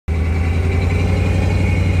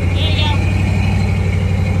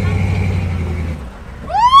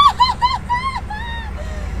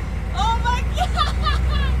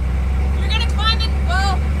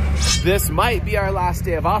This might be our last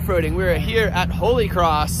day of off-roading. We're here at Holy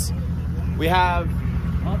Cross. We have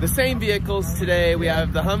the same vehicles today. We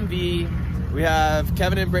have the Humvee. We have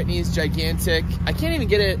Kevin and Brittany's gigantic, I can't even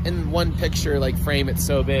get it in one picture, like frame, it's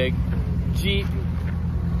so big, Jeep.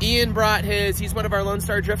 Ian brought his, he's one of our Lone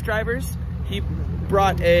Star Drift drivers. He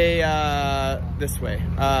brought a, this way,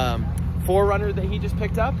 4Runner that he just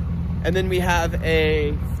picked up. And then we have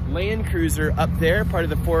a Land Cruiser up there, part of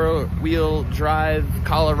the 4-wheel drive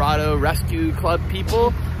Colorado Rescue Club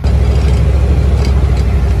people.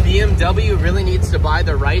 BMW really needs to buy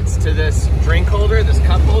the rights to this drink holder, this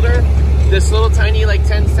cup holder. This little tiny like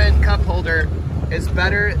 10-cent cup holder is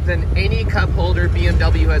better than any cup holder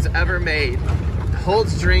BMW has ever made.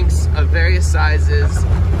 Holds drinks of various sizes,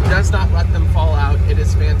 does not let them fall out. It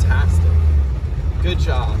is fantastic. Good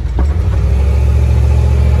job.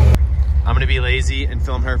 I'm gonna be lazy and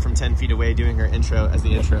film her from 10 feet away doing her intro as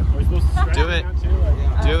the intro. Do it.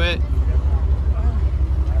 Do it.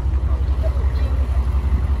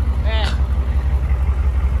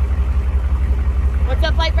 What's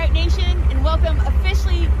up, Light Bright Nation, and welcome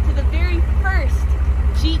officially to the very first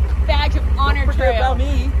Jeep Badge of Honor Trail. About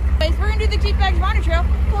me. Guys, we're gonna do the Jeep Badge of Honor Trail.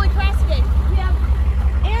 Holy Cross today. We have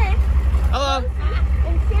Aaron, hello,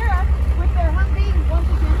 and Sarah with their Humvee. Once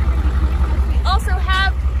again, we also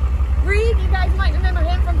have Reed. You guys might remember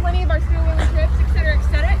him from plenty of our snowmobile trips, etc.,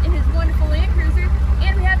 in his wonderful Land Cruiser.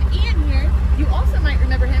 And we have Ian here. You also might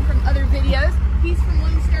remember him from other videos. He's from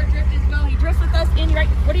Lone Star Drift as well. He drifts with us. And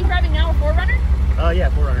what are you driving now? A 4Runner?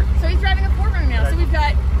 Yeah, 4Runner. So he's driving a 4Runner now. So we've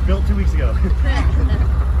got built 2 weeks ago.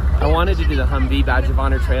 I wanted to do the Humvee Badge of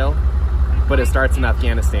Honor Trail, but it starts in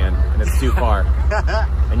Afghanistan and it's too far.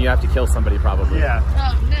 And you have to kill somebody probably. Yeah.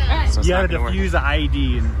 oh no. So you gotta defuse the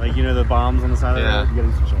IED and, like, you know, the bombs on the side of the road. You gotta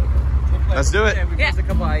do some shit. Let's do it. Yeah. A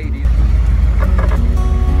couple IEDs.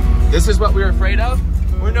 This is what we were afraid of.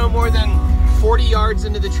 We're no more than 40 yards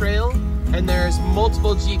into the trail and there's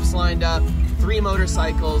multiple Jeeps lined up, 3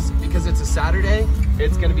 motorcycles. Because it's a Saturday,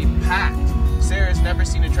 it's gonna be packed. Sarah's never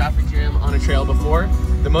seen a traffic jam on a trail before.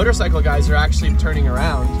 The motorcycle guys are actually turning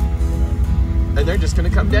around and they're just gonna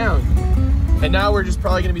come down. And now we're just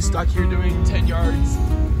probably gonna be stuck here doing 10 yards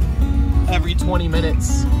every 20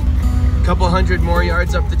 minutes. A couple hundred more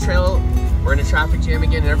yards up the trail, we're in a traffic jam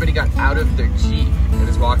again and everybody got out of their Jeep and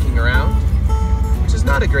is walking around, which is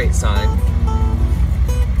not a great sign.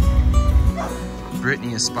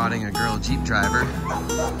 Brittany is spotting a girl Jeep driver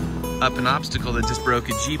up an obstacle that just broke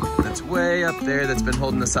a Jeep that's way up there that's been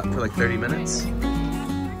holding us up for like 30 minutes.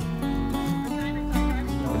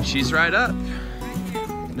 And she's right up.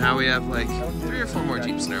 Now we have like 3 or 4 more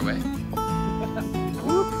Jeeps in our way.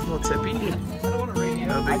 Whoop, a little tippy.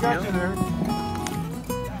 No big deal.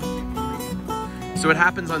 So what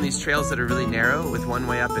happens on these trails that are really narrow with one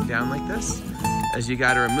way up and down like this, is you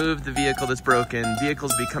gotta remove the vehicle that's broken,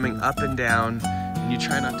 vehicles be coming up and down, and you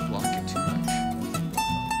try not to block it too much.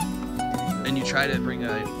 And you try to bring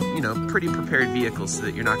a, you know, pretty prepared vehicle so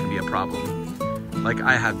that you're not gonna be a problem, like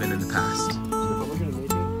I have been in the past.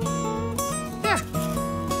 Yeah.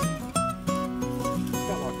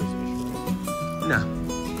 No.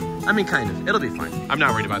 I mean, kind of. It'll be fine. I'm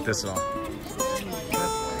not worried about this at all.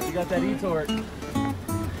 You got that e-torque.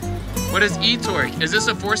 What is e-torque? Is this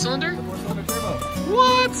a 4-cylinder? 4-cylinder turbo.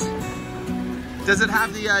 What? Does it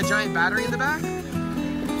have the giant battery in the back?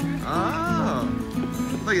 Oh,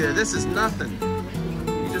 look at it. This is nothing.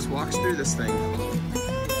 He just walks through this thing.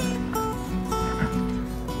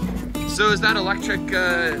 So is that electric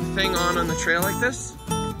thing on the trail like this?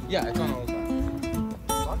 Yeah, it's on all the time.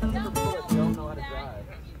 Lots of people that don't know how to drive.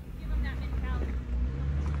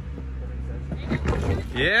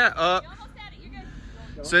 Yeah,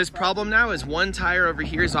 so his problem now is one tire over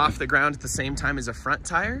here is off the ground at the same time as a front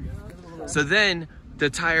tire. So then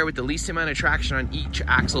the tire with the least amount of traction on each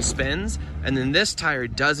axle spins, and then this tire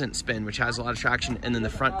doesn't spin, which has a lot of traction, and then the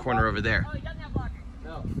front corner over there.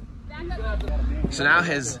 So now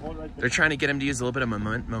they're trying to get him to use a little bit of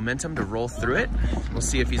momentum to roll through it. We'll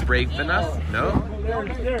see if he's brave enough. No?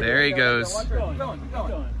 There he goes.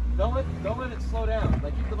 Don't let it slow down.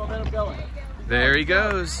 Like, keep the momentum going. There he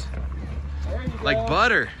goes. Like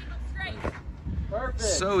butter. Perfect.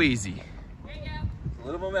 So easy. A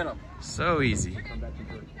little momentum. So easy.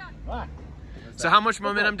 So how much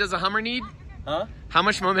momentum does a Hummer need? Huh? How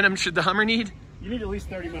much momentum should the Hummer need? You need at least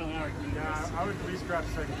 30 miles an hour. I would at least grab a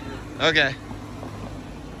second gear. Okay.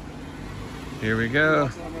 Here we go.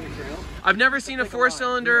 I've never seen a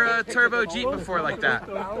 4-cylinder turbo Jeep before like that.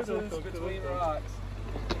 Between rocks.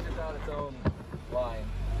 It's on its own line.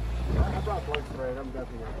 I brought bug spray. I'm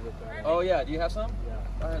definitely going to get that. Oh yeah, do you have some? Yeah.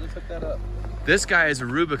 All right, let's hook that up. This guy is a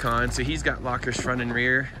Rubicon, so he's got lockers front and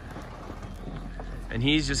rear. and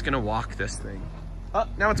he's just gonna walk this thing. Oh,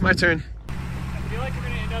 now it's my turn. I feel like you're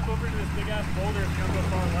gonna end up over into this big ass boulder if you don't go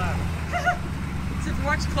far left. So if you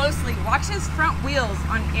watch closely, watch his front wheels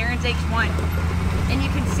on Aaron's H1, and you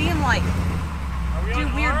can see him like do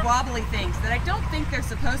weird wobbly things that I don't think they're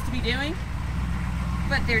supposed to be doing,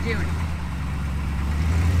 but they're doing.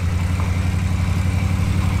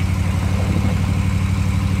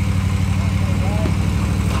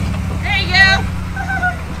 There you go.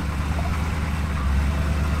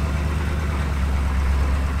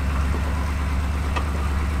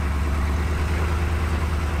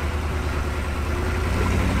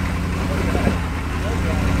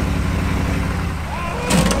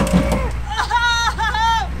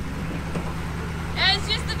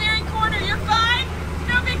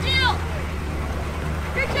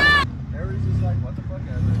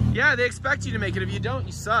 Yeah, they expect you to make it. If you don't,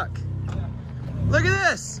 you suck. Look at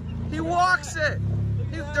this. He walks it.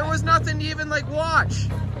 There was nothing to even like watch.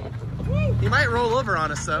 He might roll over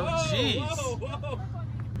on us though. Jeez.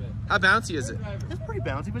 How bouncy is it? It's pretty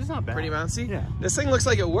bouncy, but it's not bad. Pretty bouncy? Yeah. This thing looks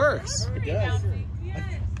like it works. It does.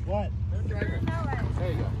 What? There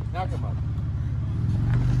you go. Now come up.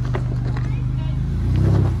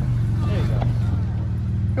 There you go.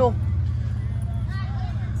 Cool.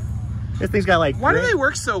 This thing's got like. Why do they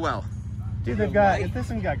work so well? Dude, they've got. This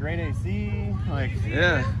thing's got great AC. Like.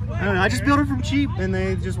 Yeah. I don't know. I just built them from cheap, and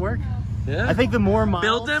they just work. Yeah. I think the more miles.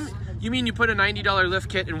 Build them? You mean you put a $90 lift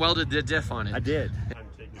kit and welded the diff on it? I did.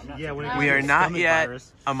 Yeah. When We are not yet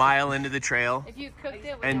a mile into the trail, If you cooked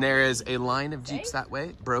it, and there is a line of Jeeps that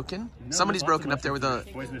way, broken. Somebody's broken up there with a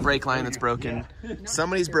brake line that's broken.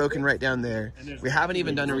 Somebody's broken right down there. We haven't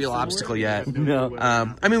even done a real obstacle yet. No.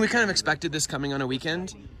 I mean, we kind of expected this coming on a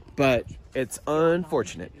weekend, but it's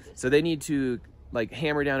unfortunate. So they need to like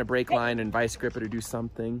hammer down a brake line and vice grip it or do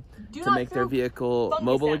something to make their vehicle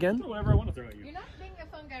mobile again. Whatever I want to throw at you. You're not being a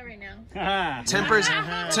fun guy right now.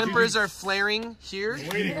 Tempers are flaring here.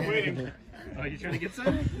 Waiting. Oh, you trying to get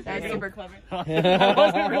some? That's super clever. I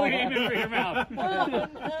wasn't really aiming for your mouth.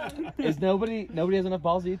 Is nobody has enough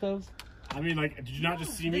balls to eat those? I mean, like, did you not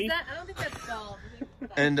just see me? I don't think that's solved.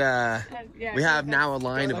 And we have now a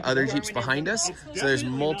line of other Jeeps behind us, so there's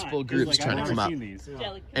multiple groups trying to come up.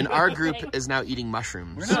 And our group is now eating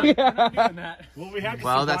mushrooms. We're not doing that. Well, we had to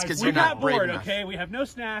Well, that's survive. because We you're got not brave bored, enough. okay? We have no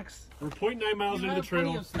snacks. We're 0.9 miles into the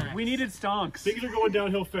trail. We needed stonks. Things are going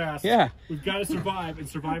downhill fast. Yeah. We've got to survive, and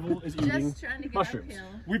survival is eating Just trying to get mushrooms. uphill.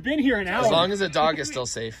 We've been here an hour. As long as the dog is still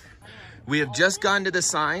safe. We have just gone to the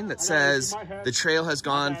sign that says the trail has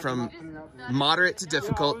gone from moderate to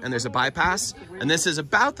difficult and there's a bypass. And this is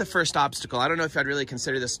about the first obstacle. I don't know if I'd really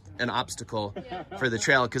consider this an obstacle for the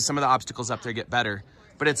trail because some of the obstacles up there get better.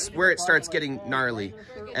 But it's where it starts getting gnarly.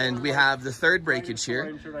 And we have the third breakage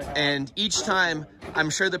here. And each time,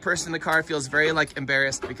 I'm sure the person in the car feels very like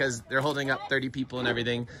embarrassed because they're holding up 30 people and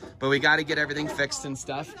everything. But we got to get everything fixed and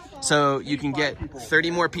stuff. So you can get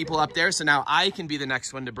 30 more people up there. So now I can be the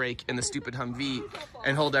next one to break in the stupid Humvee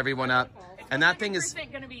and hold everyone up. And that thing is,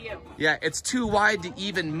 Gonna be you. yeah, it's too wide to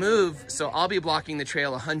even move. So I'll be blocking the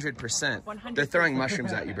trail 100%. They're throwing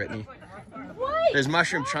mushrooms at you, Brittany. What? There's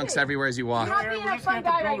mushroom chunks everywhere as you walk. You're not being a fun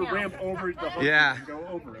guy right now. Ramp over the hump Yeah. and go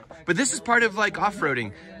over it. But this is part of like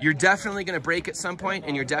off-roading. You're definitely going to break at some point,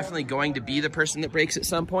 and you're definitely going to be the person that breaks at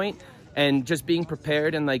some point. And just being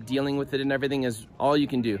prepared and like dealing with it and everything is all you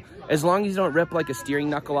can do. As long as you don't rip like a steering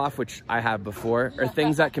knuckle off, which I have before, or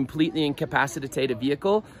things that completely incapacitate a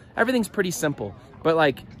vehicle, everything's pretty simple. But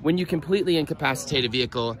like when you completely incapacitate a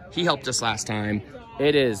vehicle, he helped us last time.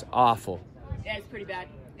 It is awful. Yeah, it's pretty bad.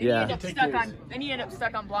 Yeah. Then you end up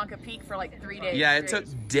stuck on Blanca Peak for like 3 days. Yeah, it took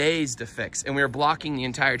days to fix, and we were blocking the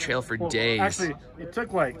entire trail for days. Actually, it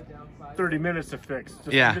took like 30 minutes to fix. Just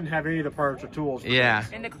Yeah. We didn't have any of the parts or tools. Yeah.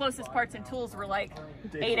 And the closest parts and tools were like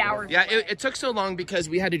 8 hours. Yeah, it took so long because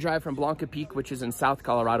we had to drive from Blanca Peak, which is in South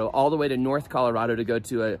Colorado, all the way to North Colorado to go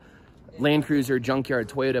to a Land Cruiser junkyard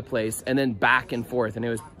Toyota place, and then back and forth, and it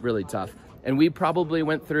was really tough. And we probably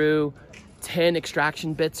went through 10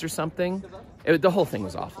 extraction bits or something. The whole thing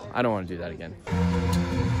was awful. I don't want to do that again.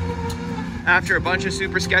 After a bunch of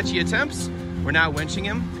super sketchy attempts, we're now winching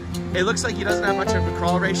him. It looks like he doesn't have much of a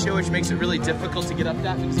crawl ratio, which makes it really difficult to get up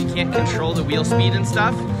that because he can't control the wheel speed and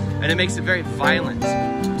stuff, and it makes it very violent.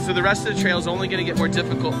 So the rest of the trail is only going to get more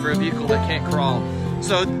difficult for a vehicle that can't crawl.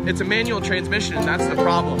 So it's a manual transmission, and that's the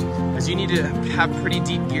problem, is you need to have pretty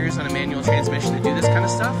deep gears on a manual transmission to do this kind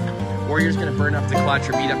of stuff, or you're just going to burn up the clutch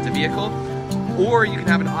or beat up the vehicle. Or you can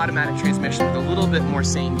have an automatic transmission with a little bit more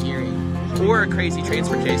sane gearing, or a crazy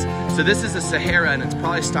transfer case. So this is a Sahara, and it's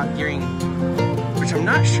probably stock gearing, which I'm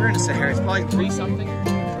not sure in a Sahara. It's probably 3 something,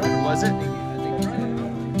 or was it?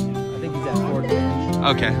 I think he's at 4.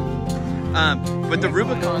 Okay. But the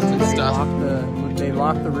Rubicons and stuff. They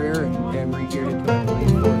locked the rear and re-geared it to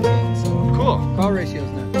a so cool. crawl ratio's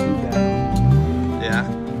not too bad. Yeah.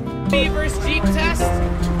 Beaver's Jeep test.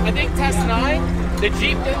 I think test 9. The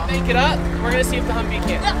Jeep didn't make it up. We're gonna see if the Humvee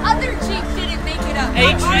can. The other Jeep didn't make it up.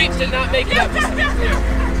 A Jeep did not make it up, just to be clear.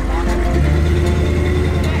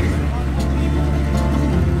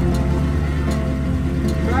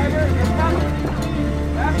 Driver, it's coming.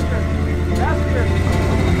 Faster. Faster.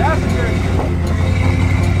 Faster.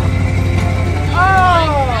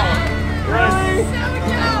 Oh! Really? So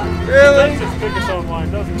dope. Really? Let's just pick its own line,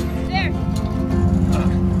 doesn't it? There. That's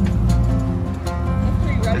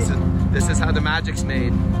pretty rugged. This is how the magic's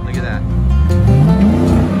made. Look at that.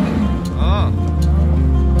 Oh.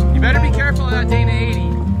 You better be careful of that Dana 80.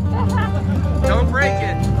 Don't break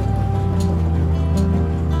it.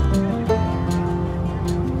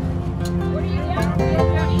 What are you doing?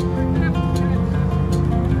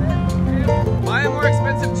 Buy a more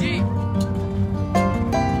expensive Jeep.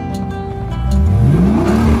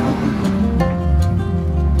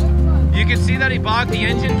 You can see that he bogged the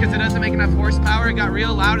engine because it doesn't make enough horsepower. It got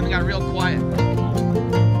real loud and it got real quiet.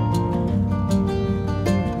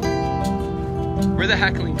 We're the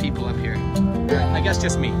heckling people up here. I guess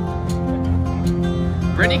just me.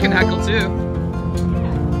 Brittany can heckle too.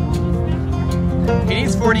 He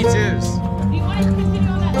needs 42s. Do you want to continue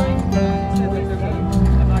on that line?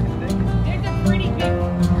 I'm not gonna take it. There's a pretty big.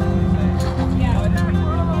 Yeah.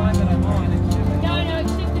 No, it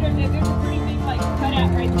shifted over there. There's a pretty big like cutout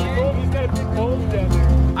right there. Oh, he's got a big hole down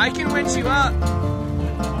there. I can winch you up.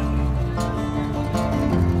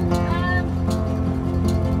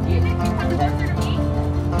 Do you think we come closer to me?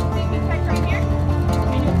 Think we check right here,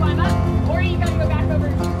 and you'll climb up, or you gotta go back over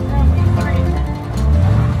where you started?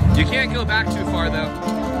 You can't go back too far though.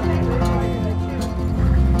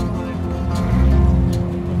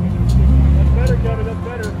 That's better, Kevin, that's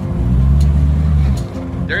better.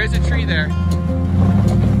 There is a tree there. There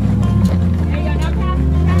you go. Now pass.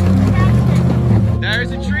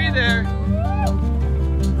 There's a tree there.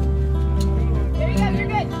 There you go. You're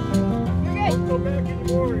good. You're good. Don't go back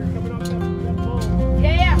anymore, you're coming up that pole.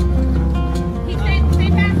 Yeah. Keep stay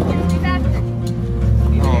faster. Stay faster.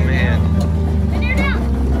 Oh man. And you're down.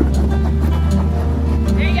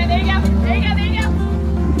 There you go. There you go. There you go. There you go.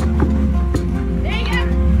 There you go.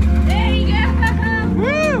 There you go.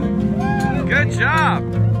 Woo! Good job.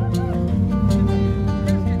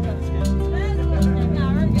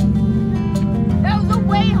 That was a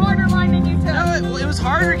way harder line than you took. No, it was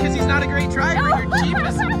harder because he's not a great driver. Your Jeep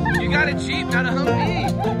is, you got a Jeep, not a Humvee.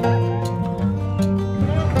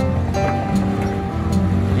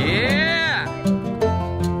 Yeah.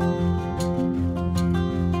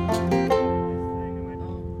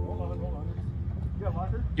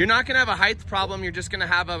 You're not gonna have a height problem. You're just gonna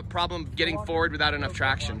have a problem getting forward without enough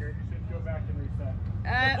traction. Go back and reset.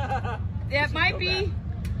 That might be.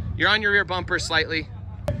 You're on your rear bumper slightly.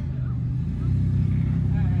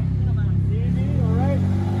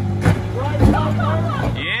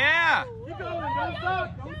 Yeah. Keep going, don't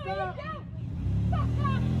stop, don't stop.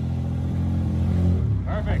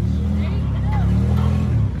 Perfect.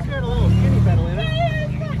 It's got a little skinny pedal in it.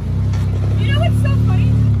 You know what's so funny?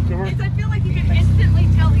 Is I feel like you can instantly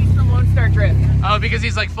tell he's from Lone Star Drift. Oh, because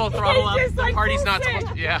he's like full throttle up. He's just The like party's full not set.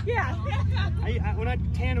 supposed to. Yeah. Yeah. When I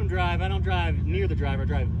tandem drive, I don't drive near the driver, I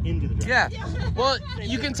drive into the driver. Yeah. Well,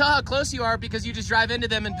 you can tell how close you are because you just drive into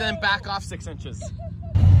them and then back off 6 inches.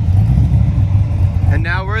 And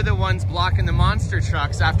now we're the ones blocking the monster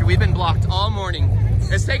trucks after we've been blocked all morning.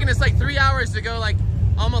 It's taken us like 3 hours to go like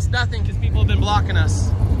almost nothing because people have been blocking us.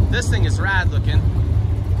 This thing is rad looking.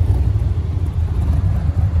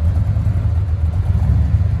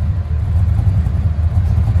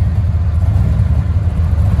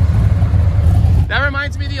 That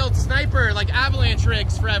reminds me of the old sniper, like avalanche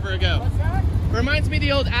rigs forever ago. What's that? Reminds me of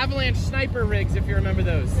the old avalanche sniper rigs, if you remember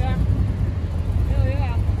those. Yeah. Oh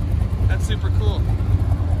yeah. That's super cool.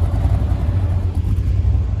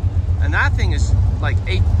 And that thing is like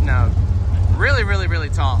really, really, really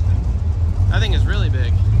tall. That thing is really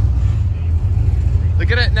big.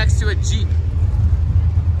 Look at it next to a Jeep.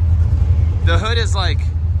 The hood is like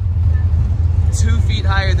 2 feet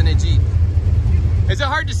higher than a Jeep. Is it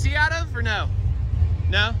hard to see out of or no?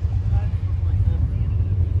 No?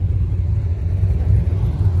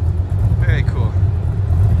 Very cool.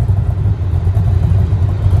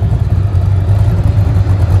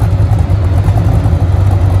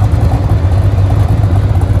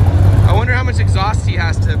 I wonder how much exhaust he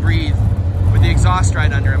has to breathe with the exhaust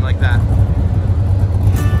right under him like that.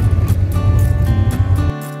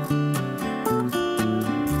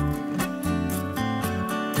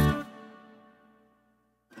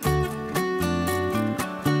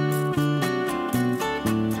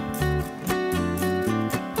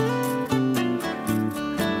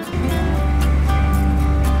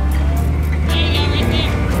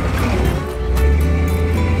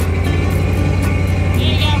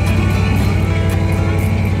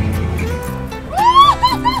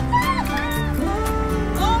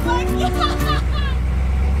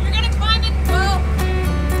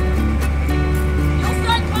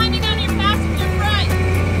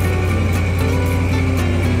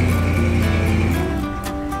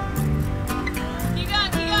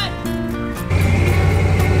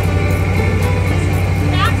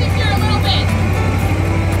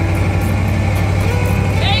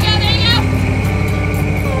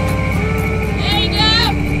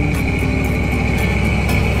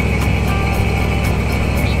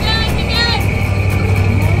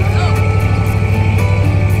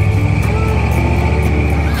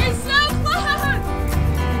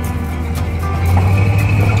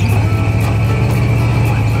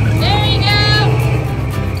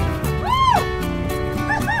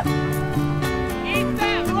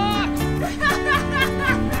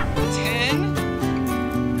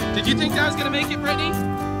 You think that was gonna make it, Brittany?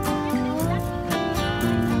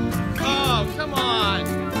 Oh, come on.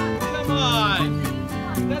 Come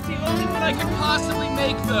on. That's the only one I could possibly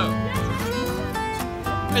make though.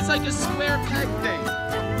 It's like a square peg thing.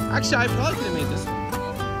 Actually, I probably could have made this one.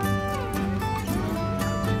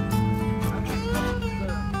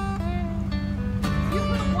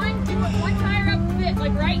 One tire up the bit,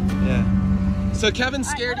 like right? Yeah. So Kevin's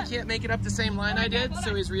scared he can't make it up the same line I did,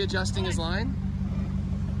 so he's readjusting his line.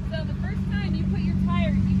 So the first time you put your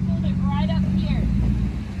tire, you pulled it right up here.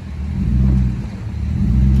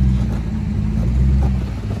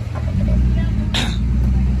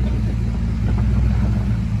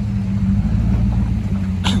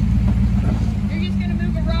 You're just gonna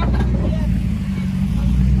move a rock up your head.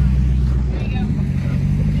 There you go.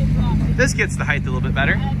 Just rock. This gets the height a little bit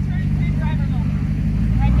better. Turn driver mode.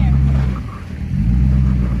 Right there.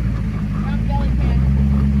 Down belly pad.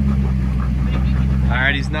 But if you can All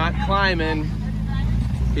right, he's not climbing.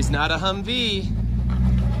 He's not a Humvee.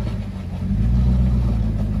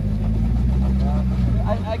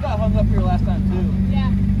 I got hung up here last time too.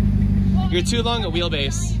 Yeah. Well, You're too long a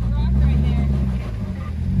wheelbase. rock right there.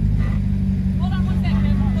 Hold on one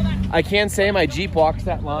second. Hold on. I can say my Jeep walks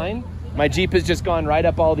that line. My Jeep has just gone right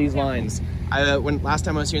up all these lines. When last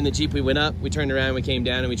time I was here in the Jeep, we went up, we turned around, we came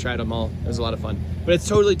down, and we tried them all. It was a lot of fun. But it's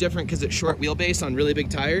totally different because it's short wheelbase on really big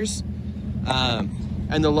tires.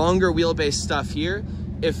 And the longer wheelbase stuff here,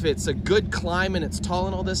 if it's a good climb and it's tall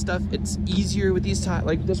and all this stuff, it's easier with these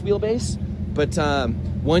like this wheelbase. But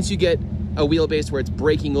once you get a wheelbase where it's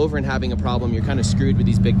breaking over and having a problem, you're kind of screwed with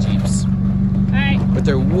these big Jeeps. All right. But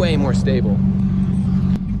they're way more stable.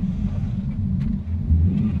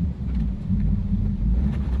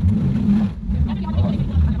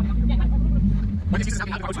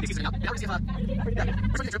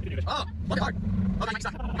 Oh, look hard. Oh, Mike,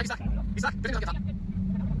 stop. Mike, stop. He's stuck.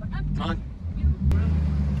 Come on.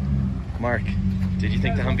 Mark, did you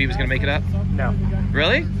think the Humvee was going to make it up? No.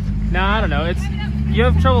 Really? No, I don't know. You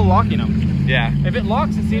have trouble locking them. Yeah. If it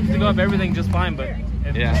locks, it seems to go up everything just fine, but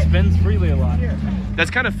it Yeah. spins freely a lot.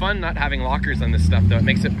 That's kind of fun not having lockers on this stuff, though. It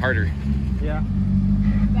makes it harder. Yeah.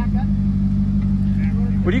 Back up.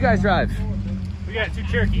 What do you guys drive? We got 2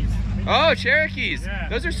 Cherokees. Oh, Cherokees. Yeah.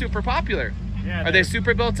 Those are super popular. Yeah. Are they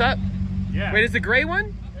super built up? Yeah. Wait, is the gray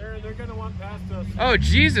one? They're gonna want past us. Oh,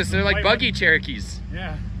 Jesus. They're like White buggy one. Cherokees.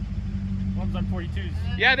 Yeah. One's on 42s.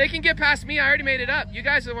 Yeah, they can get past me. I already made it up. You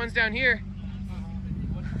guys are the ones down here.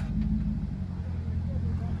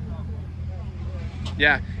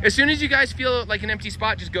 Yeah, as soon as you guys feel like an empty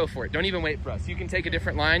spot, just go for it. Don't even wait for us. You can take a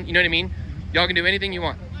different line. You know what I mean? Y'all can do anything you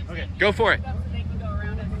want. Okay. Go for it. So they can go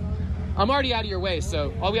around us. I'm already out of your way,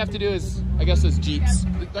 so all we have to do is, I guess, those Jeeps.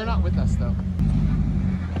 They're not with us, though.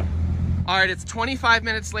 All right, it's 25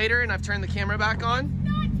 minutes later, and I've turned the camera back on.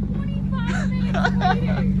 Not 25 minutes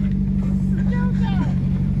later.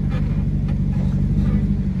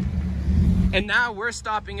 And now we're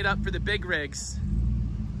stopping it up for the big rigs.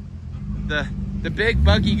 The big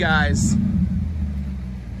buggy guys.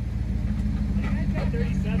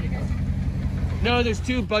 No, there's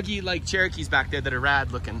 2 buggy like Cherokees back there that are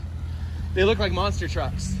rad looking. They look like monster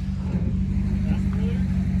trucks.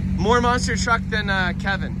 More monster truck than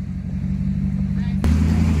Kevin.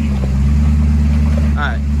 All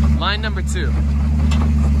right, line number 2.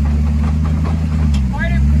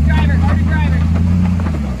 Harder driver, harder driver.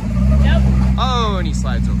 Nope. Oh, and he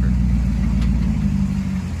slides over.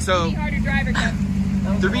 So Be harder driver, Kev.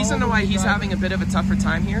 the reason why he's having a bit of a tougher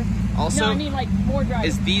time here also No, I mean like more driver.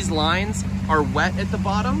 is these lines are wet at the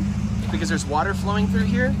bottom because there's water flowing through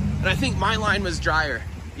here. And I think my line was drier.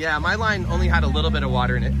 Yeah, my line only had a little bit of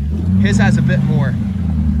water in it. His has a bit more.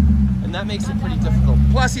 And that makes it pretty difficult.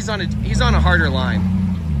 Plus he's on a harder line.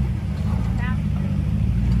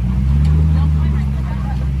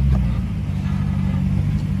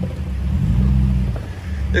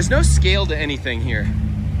 There's no scale to anything here.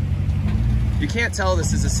 You can't tell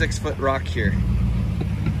this is a 6-foot rock here.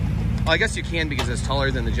 Well, I guess you can because it's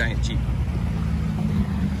taller than the giant Jeep.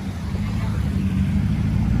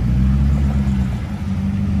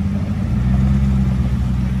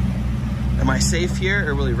 Am I safe here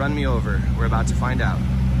or will he run me over? We're about to find out.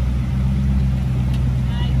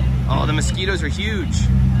 Oh, the mosquitoes are huge.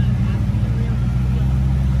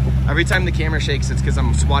 Every time the camera shakes, it's because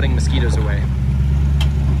I'm swatting mosquitoes away.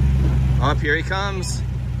 Up here he comes.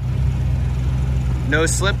 No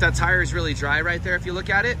slip, that tire is really dry right there if you look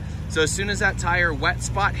at it. So as soon as that tire wet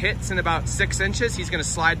spot hits in about 6 inches, he's gonna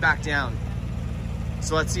slide back down.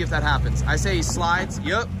 So let's see if that happens. I say he slides,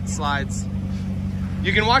 yep, slides.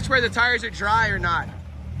 You can watch where the tires are dry or not.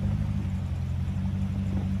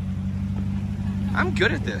 I'm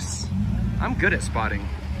good at this. I'm good at spotting.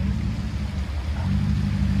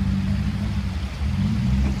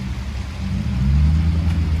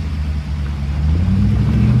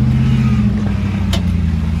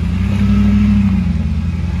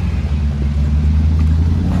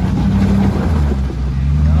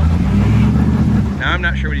 Now I'm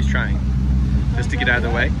not sure what he's trying. Just to get out of the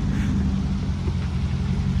way.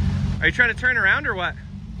 Are you trying to turn around or what?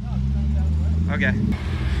 Okay.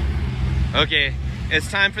 Okay, it's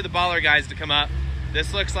time for the baller guys to come up.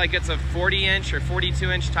 This looks like it's a 40-inch or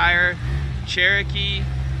 42-inch tire Cherokee.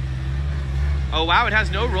 Oh wow, it has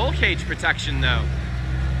no roll cage protection though.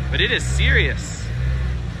 But it is serious.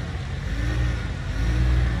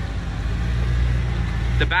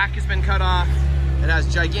 The back has been cut off. It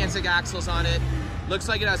has gigantic axles on it. Looks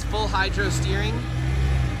like it has full hydro steering.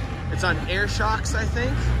 It's on air shocks, I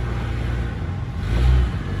think.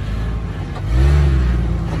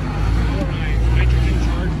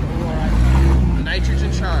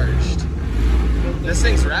 Nitrogen charged. This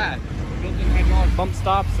thing's rad. Built-in hydraulic bump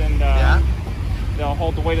stops, and yeah, they'll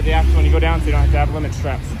hold the weight of the axle when you go down, so you don't have to have limit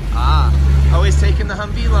straps. Ah, always taking the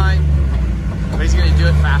Humvee line. But he's gonna do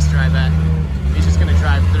it faster, I bet. He's just gonna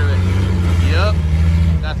drive through it. Yep,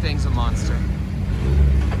 that thing's a monster.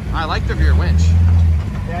 I like the rear winch.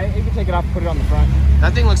 Yeah, you can take it off and put it on the front.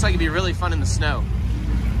 That thing looks like it'd be really fun in the snow.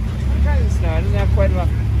 Kind of the snow. It doesn't have quite enough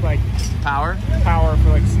like Power for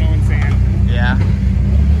like snow and sand. Yeah.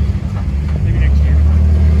 Maybe next year.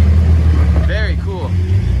 Very cool.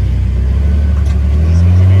 This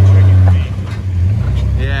one's gonna be tricky for me.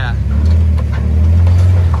 Yeah.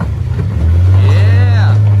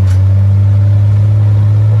 Yeah.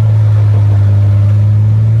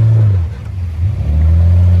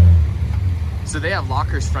 So they have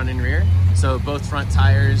lockers front and rear. So both front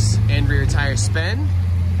tires and rear tires spin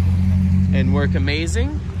and work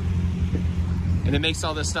amazing. And it makes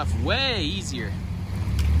all this stuff way easier.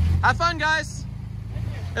 Have fun, guys.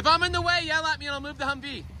 If I'm in the way, yell at me and I'll move the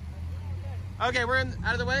Humvee. Okay, we're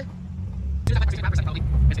out of the way.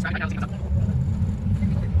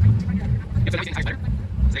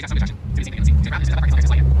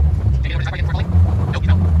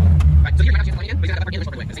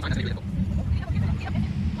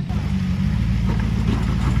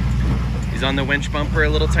 He's on the winch bumper a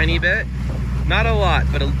little tiny bit. Not a lot,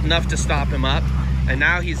 but enough to stop him up. And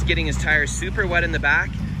now he's getting his tires super wet in the back.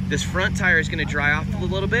 This front tire is gonna dry off a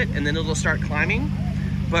little bit and then it'll start climbing.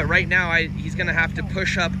 But right now, he's gonna have to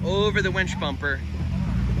push up over the winch bumper.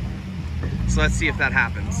 So let's see if that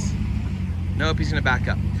happens. Nope, he's gonna back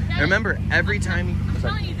up. And remember, every time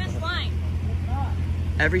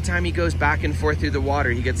he goes back and forth through the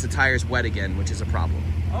water, he gets the tires wet again, which is a problem.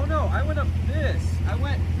 Oh no, I went up this. I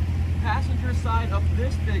went passenger side up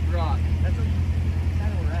this big rock. That's kind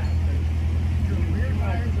of where we're at. Your rear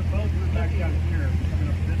tires are both back down here.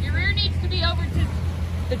 Your rear needs to be over to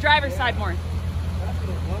the driver's side more. That's what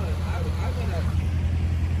it was. I went up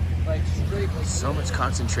like straight. Like So much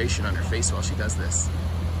concentration on her face while she does this.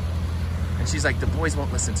 And she's like, the boys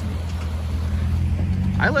won't listen to me.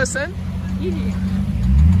 I listen.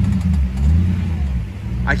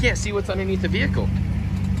 I can't see what's underneath the vehicle.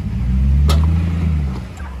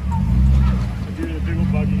 The big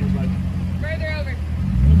old buggy is like Further over.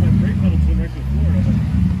 my brake pedal's been right to the floor. I'm like,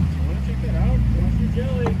 I want to check that out. Don't do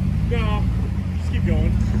jelly. No, just keep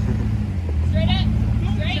going. Straight in.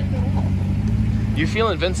 Straight. You feel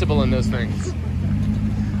invincible in those things.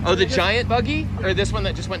 Oh, the giant buggy? Or this one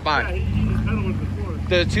that just went Yeah, by? he just pedaled with before.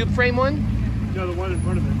 The tube frame one? No, the one in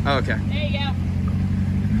front of it. Oh, okay. There you go.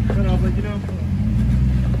 But I was like, you know, All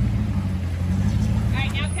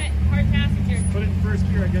right, now cut hard passenger. put it in first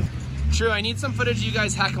gear, I guess. True, I need some footage of you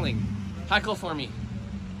guys heckling. Heckle for me.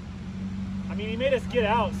 I mean, he made us get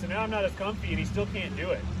out, so now I'm not as comfy, and he still can't do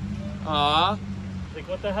it. Aw. Like,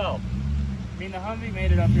 what the hell? I mean, the Humvee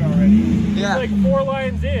made it up here already. Yeah. He's like 4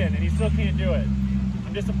 lines in, and he still can't do it.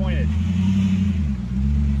 I'm disappointed.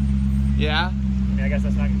 Yeah? I mean, I guess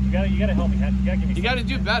that's not. You gotta help me. You gotta give me. You gotta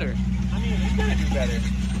do better. I mean, he's gotta do better.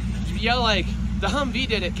 You yell like, the Humvee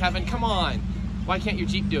did it, Kevin, come on. Why can't your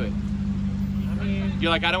Jeep do it? I mean,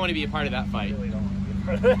 You're like, I don't want to be a part of that I fight. really don't want to be a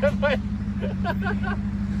part of that, but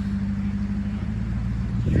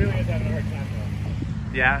he really is having a hard time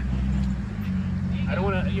though. Yeah? I don't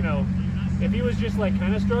want to, you know, if he was just like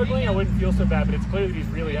kind of struggling, I wouldn't feel so bad, but it's clear that he's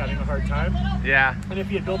really having a hard time. Yeah. And if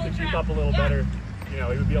he had built the Jeep up a little better, you know,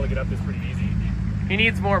 he would be able to get up this pretty easy. He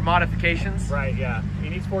needs more modifications. Right, yeah. He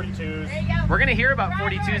needs 42s. There you go. We're gonna hear about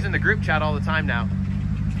 42s in the group chat all the time now.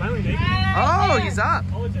 He's finally making it. Oh, he's up.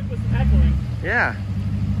 All it took was some heckling. Yeah.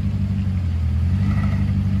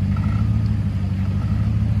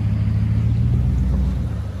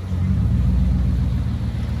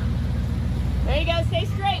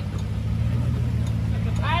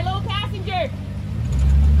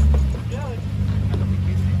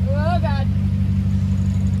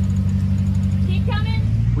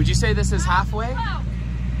 say this is halfway?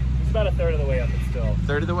 It's about a third of the way up, but still.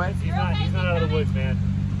 Third of the way? He's not out of the woods, man.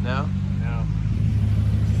 No? No.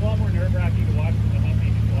 It's a lot more nerve-wracking to watch than the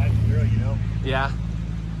Humvee glide through, you know? Yeah.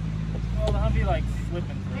 Well, the Humvee like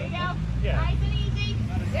slipping through. There you go. Yeah. Nice and easy.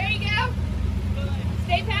 There you go.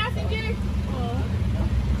 Stay passenger. All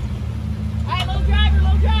right, little driver,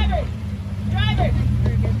 little driver. Driver.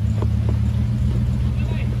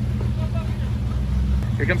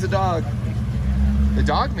 Here comes the dog. The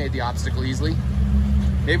dog made the obstacle easily.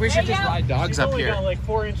 Maybe we should just ride dogs up here. She's only got like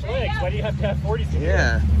 4-inch legs. Why do you have to have 42?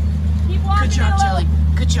 Yeah. Keep walking. Good job, Jelly.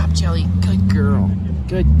 Good job, Jelly. Good girl.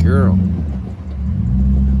 Good girl.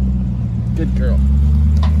 Good girl.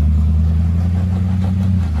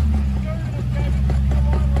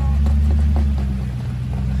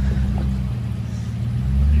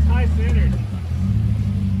 He's high centered.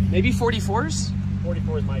 Maybe 44s?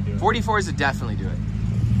 44s might do it. 44s would definitely do it.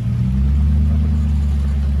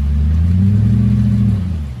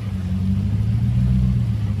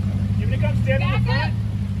 You gonna come stand in the Back front? up.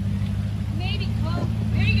 Maybe. Well,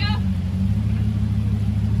 there you go.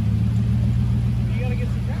 You gotta get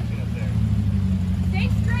some traction up there. Stay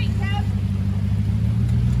straight, Kev.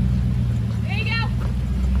 There you go.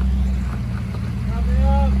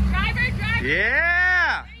 Driver, driver.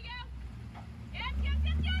 Yeah! There you go. Yes, yes,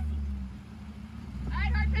 yes, yes. All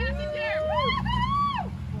right, hard passenger.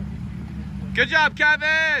 Woo-hoo! Good job,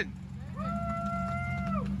 Kevin!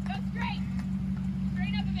 Go straight.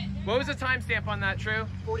 Straight up a bit. What was the timestamp on that, True?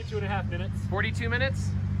 42.5 minutes. 42 minutes?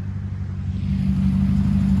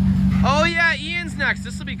 Oh yeah, Ian's next.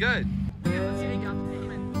 This will be good.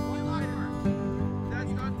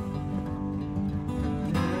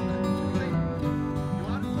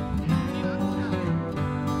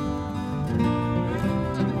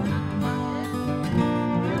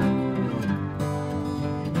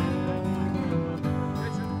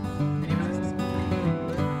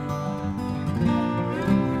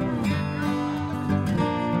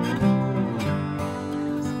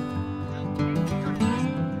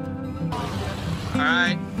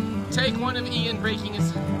 Alright, take one of Ian breaking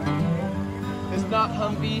his not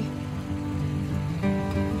Humvee.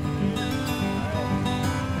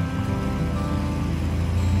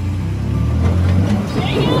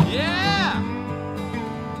 Yeah!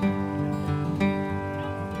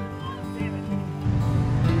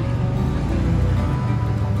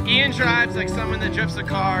 Ian drives like someone that drifts a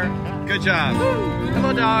car. Good job. Come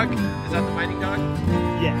on, dog. Is that the fighting dog?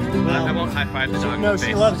 Yeah. Well, I won't high five the dog. No, in the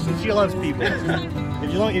she face. loves people.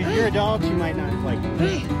 If you're a dog, she might not like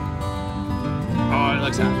you. Oh, it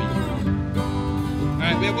looks happy. All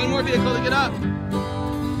right, we have one more vehicle to get up.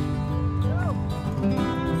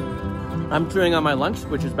 I'm chewing on my lunch,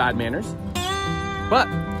 which is bad manners. But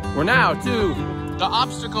we're now to the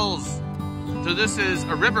obstacles. So this is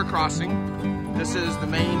a river crossing. This is the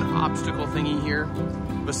main obstacle thingy here.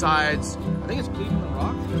 Besides, I think it's Cleveland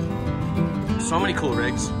Rock. So many cool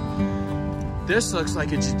rigs. This looks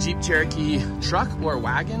like a Jeep Cherokee truck or a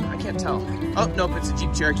wagon. I can't tell. Oh, nope, it's a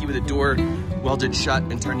Jeep Cherokee with a door welded shut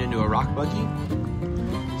and turned into a rock buggy.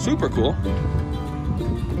 Super cool.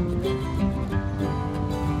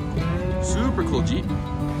 Super cool Jeep.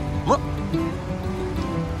 Whoop.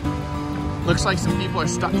 Looks like some people are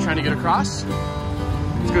stuck trying to get across.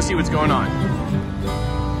 Let's go see what's going on.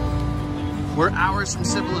 We're hours from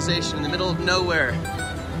civilization in the middle of nowhere.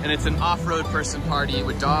 And it's an off-road person party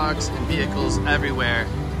with dogs and vehicles everywhere.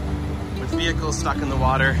 With vehicles stuck in the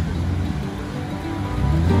water.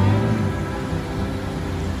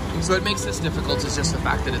 So what makes this difficult is just the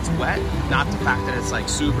fact that it's wet, not the fact that it's like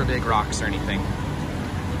super big rocks or anything.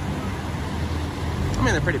 I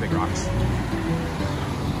mean, they're pretty big rocks.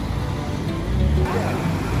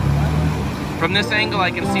 From this angle, I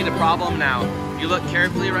can see the problem now. If you look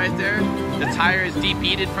carefully right there, the tire is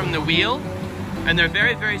deep-beaded from the wheel, and they're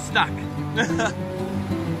very, very stuck.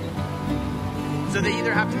 So they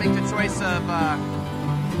either have to make the choice of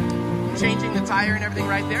changing the tire and everything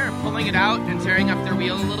right there, or pulling it out and tearing up their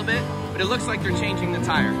wheel a little bit, but it looks like they're changing the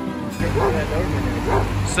tire.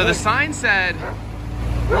 So the sign said,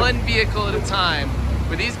 one vehicle at a time,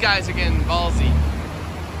 but these guys are getting ballsy.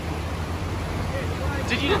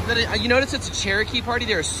 Did you notice it's a Cherokee party?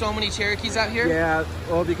 There are so many Cherokees out here. Yeah,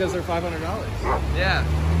 well, because they're $500. Yeah.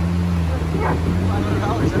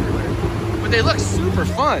 $500 everywhere. But they look super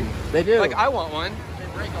fun. They do. Like, I want one. They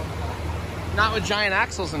break all the time. Not with giant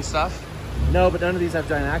axles and stuff. No, but none of these have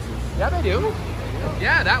giant axles. Yeah, they do.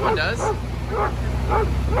 Yeah, that one does.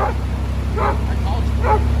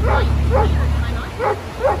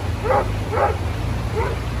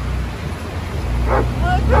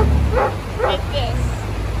 It's this.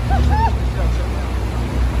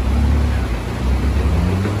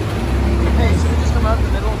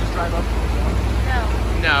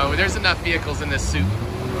 there's enough vehicles in this soup.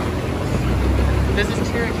 This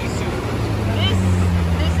is Cherokee soup. This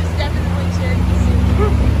is definitely Cherokee soup.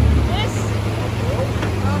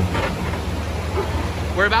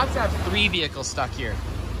 We're about to have 3 vehicles stuck here.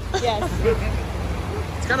 Yes.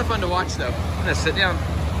 It's kind of fun to watch though. I'm gonna sit down.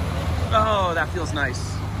 Oh, that feels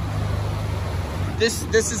nice.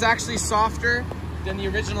 This is actually softer than the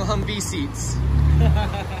original Humvee seats.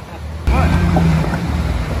 What?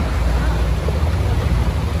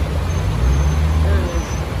 There it is.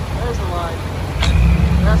 There's the line.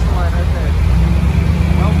 That's the line right there.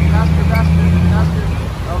 Oh, faster, faster, faster.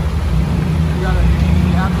 Oh, you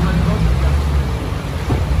have to let it go.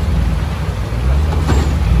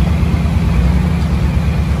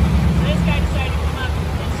 This guy decided to come up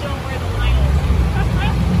and show him where the line is.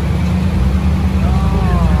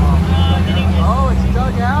 Oh, it's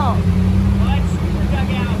dug out. What? We're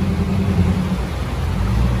dug out.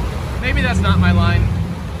 Maybe that's not my line.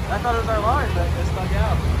 I thought it was our line, but it's stuck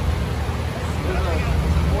out. There's a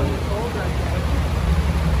 20-year-old right there.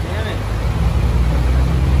 Damn it.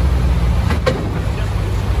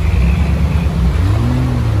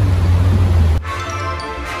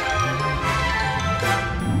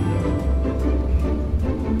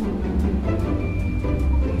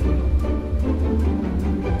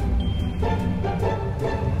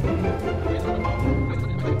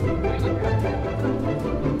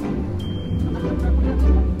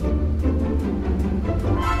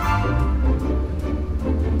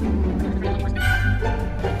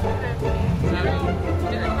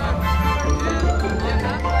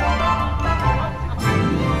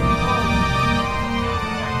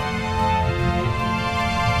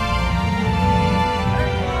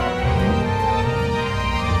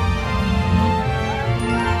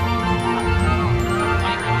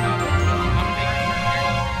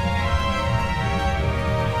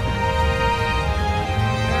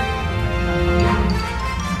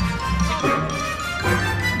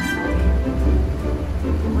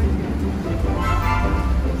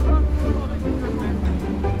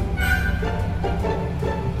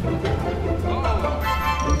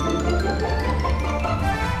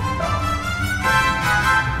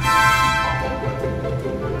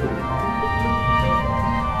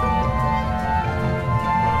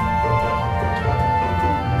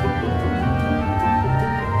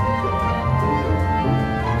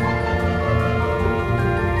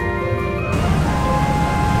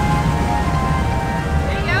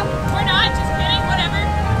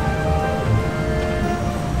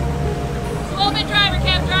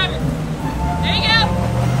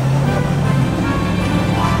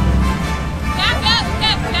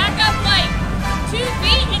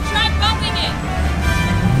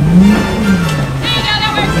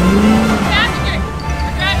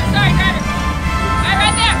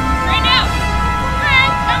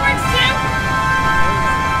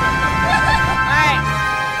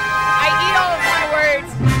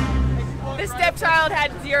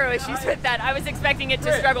 Issues with that. I was expecting it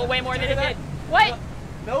to struggle way more than it did. What?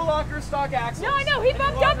 No locker stock axles. No, I know. He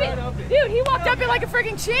bumped up it. Dude, he walked up it like a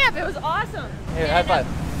freaking champ. It was awesome. Here, high five.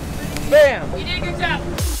 Bam! You did a good job.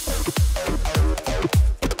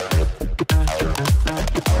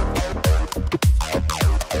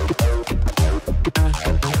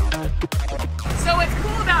 So what's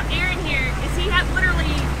cool about Aaron here is he has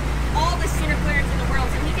literally all the center clearance in the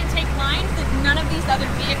world. So he can take lines that none of these other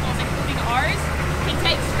vehicles, including ours, can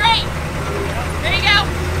take straight. There you go.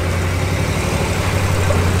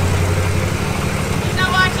 He's not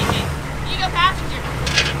watching me. You go passenger.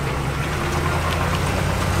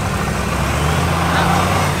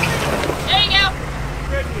 There you go.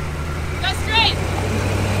 Go straight.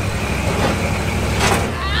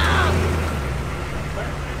 Ow.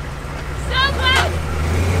 So close.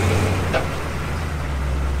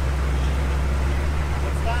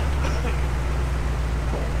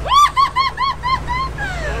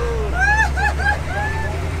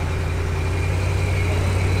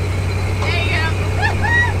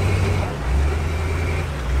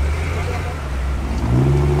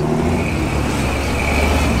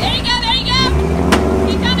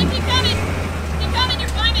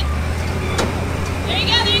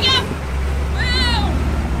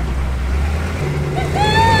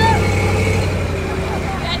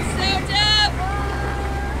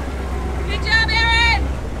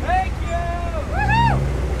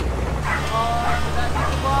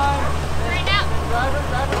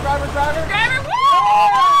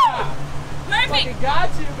 Got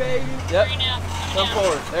you, baby. Yep. Come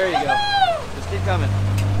forward. There you go. Just keep coming.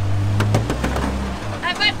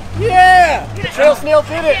 Yeah! The trail snail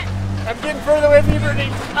did it. I'm getting further away from you,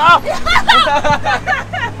 Brittany. Oh!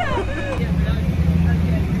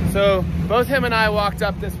 So both him and I walked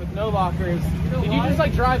up this with no lockers. Did you just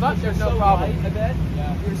like drive up? There's no problem. I bet.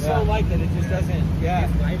 You're so light that it just doesn't. Yeah.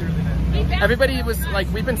 Everybody was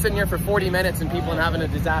like, we've been sitting here for 40 minutes and people are having a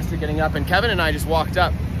disaster getting up, and Kevin and I just walked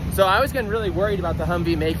up. So I was getting really worried about the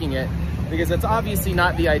Humvee making it because it's obviously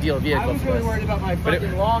not the ideal vehicle. I was really worried about my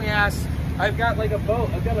fucking long ass. I've got like a boat.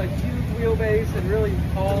 I've got a huge wheelbase and really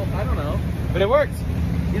tall. I don't know. But it worked.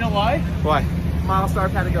 You know why? Why? Milestar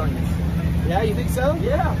Patagonians. Yeah, you think so?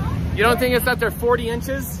 Yeah. You don't think it's that they're 40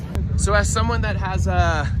 inches? So as someone that has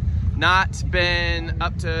not been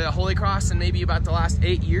up to Holy Cross in maybe about the last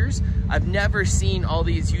 8 years, I've never seen all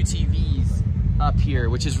these UTVs up here,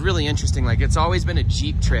 which is really interesting. Like, it's always been a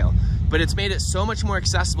Jeep trail, but it's made it so much more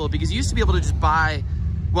accessible because you used to be able to just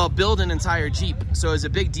build an entire Jeep. So it was a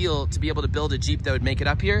big deal to be able to build a Jeep that would make it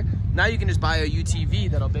up here. Now you can just buy a UTV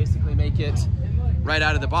that'll basically make it right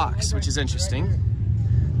out of the box, which is interesting.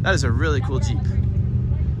 That is a really cool Jeep.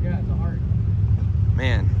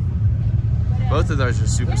 Man, both of those are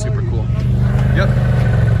super, super cool. Yep.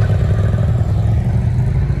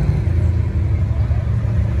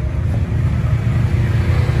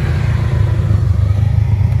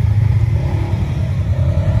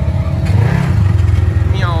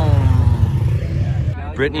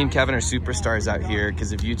 Brittany and Kevin are superstars out here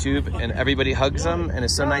because of YouTube, and everybody hugs them and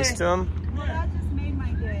is so nice to them.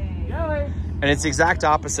 And it's the exact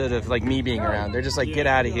opposite of like me being around. They're just like, get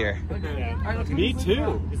out of here. Me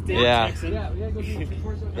too. Yeah.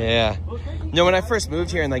 Yeah. You know, when I first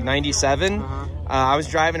moved here in like 97, I was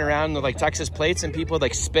driving around with like Texas plates and people would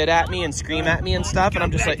like spit at me and scream at me and stuff. And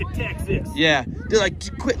I'm just like, yeah. They're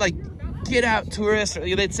like, quit, like, get out, tourists.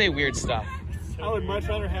 Or they'd say weird stuff. I would much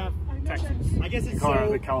rather have Texas. I guess it's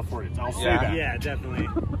Colorado than California. I'll say that. Yeah, definitely.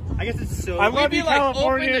 I guess it's so. I love We'd be you, like, open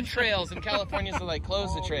California. the trails, and Californians are like,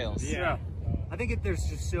 close the trails. Yeah. I think there's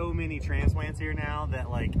just so many transplants here now that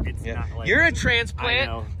like it's not like. You're a transplant. I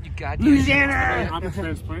know. You goddamn Louisiana. I'm a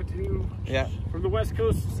transplant too. Yeah. From the West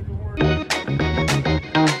Coast.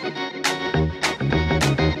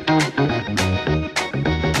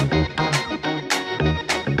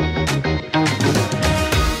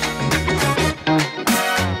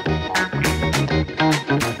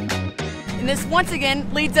 And this once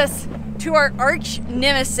again leads us to our arch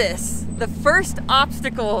nemesis, the first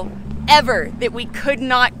obstacle ever that we could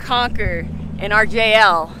not conquer in our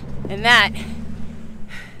JL, and that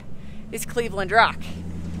is Cleveland Rock,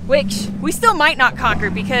 which we still might not conquer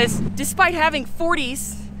because despite having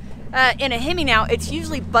 40s in a Hemi now, it's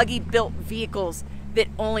usually buggy built vehicles that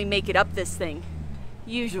only make it up this thing,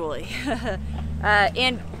 usually.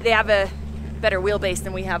 And they have a better wheelbase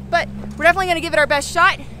than we have, but we're definitely gonna give it our best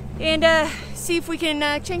shot and see if we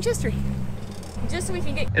can change history, just so we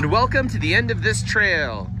can get. And welcome to the end of this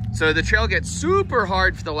trail. So the trail gets super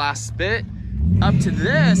hard for the last bit. Up to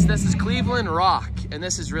this is Cleveland Rock, and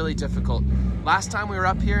this is really difficult. Last time we were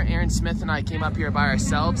up here, Aaron Smith and I came up here by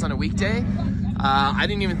ourselves on a weekday. I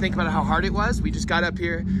didn't even think about how hard it was. We just got up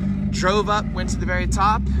here, drove up, went to the very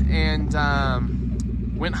top, and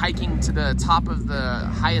went hiking to the top of the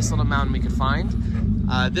highest little mountain we could find.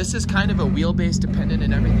 This is kind of a wheelbase dependent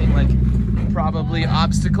and everything, like probably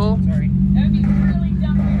obstacle. That would be really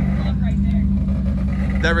dumb for you to pull up right there.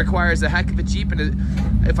 That requires a heck of a Jeep,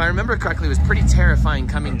 and if I remember correctly, it was pretty terrifying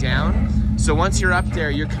coming down. So once you're up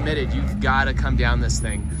there, you're committed. You've got to come down this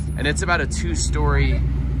thing, and it's about a 2-story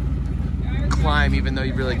climb, even though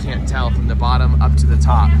you really can't tell from the bottom up to the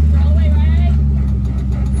top.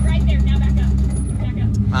 Right there. Now back up.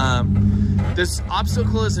 Back up. This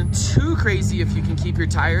obstacle isn't too crazy if you can keep your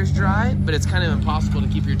tires dry, but it's kind of impossible to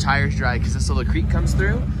keep your tires dry because this little creek comes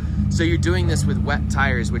through. So you're doing this with wet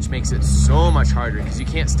tires, which makes it so much harder because you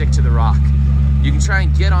can't stick to the rock. You can try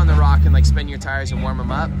and get on the rock and like spin your tires and warm them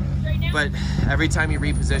up, but every time you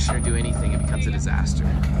reposition or do anything, it becomes a disaster.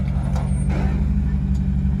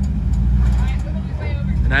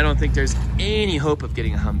 And I don't think there's any hope of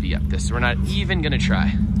getting a Humvee up this, so we're not even gonna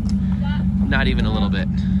try. Not even a little bit.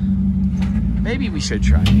 Maybe we should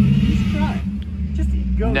try. Just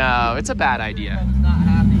go. No, it's a bad idea. Not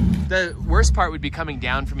happy. The worst part would be coming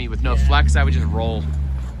down for me with no flex. I would just roll.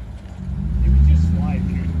 It would just slide,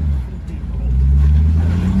 dude.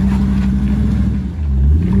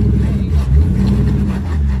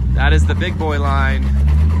 That is the big boy line.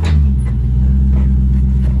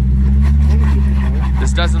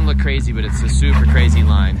 This doesn't look crazy, but it's a super crazy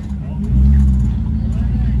line.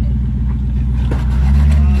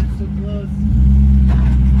 So close.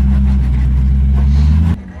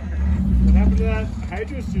 What happened to that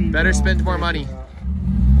hydro suit? Better spend more money.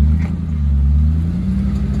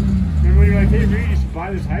 Remember when you're like, hey, Reed, you should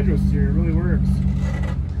buy this hydro steer. It really works.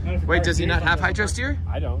 Wait, does he not have hydro steer?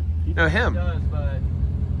 I don't. No, him. does, but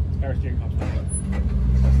Power steering pumps.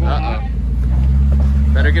 Uh-oh.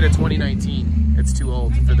 Better get a 2019. It's too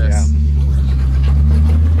old for this.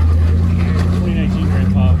 2019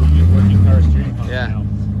 grandpa, we use working power steering pumps now.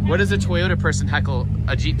 What does a Toyota person heckle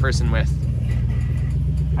a Jeep person with?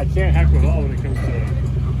 I can't heckle at all when it comes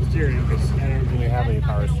to steering because I don't really have any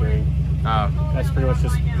power steering. Oh. That's pretty much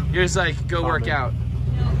just... You're just like, go work out.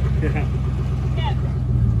 Yeah.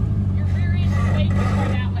 Your rear end is way too far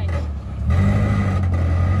that way.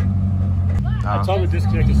 That's all the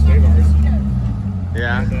disconnected sway bars.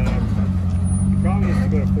 Yeah. And, the problem is to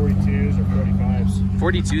go to 42s or 45s.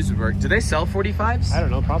 42s would work. Do they sell 45s? I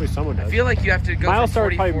don't know, probably someone does. I feel like you have to go Milestar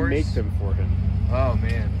would for 44s. probably make them for him. Oh,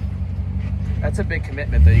 man. That's a big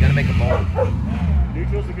commitment, though. You gotta make a mold.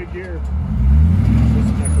 Neutral's a good gear.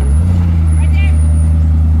 Right there.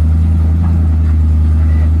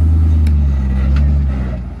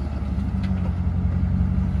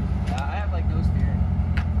 I have like no steering.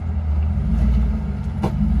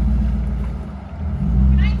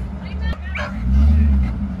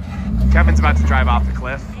 Kevin's about to drive off the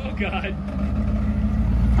cliff. Oh, God.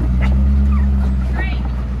 Great.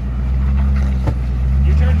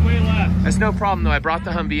 You turned way left. That's no problem, though. I brought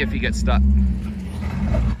the Humvee if he gets stuck.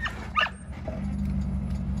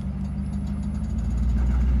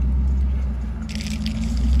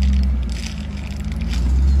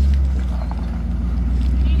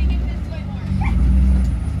 Need to get this way more.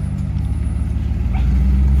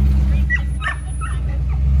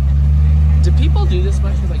 Do people do this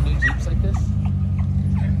much with like new Jeeps like this?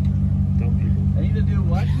 Dumb people. I need to do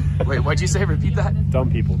what? Wait, what'd you say? Repeat that? Dumb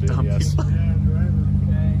people do, Dumb yes. people. Okay.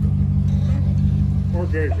 Or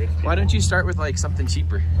very rich people. Why don't you start with like something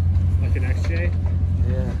cheaper? Like an XJ?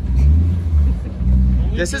 Yeah.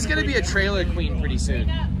 This is gonna be a trailer queen pretty soon.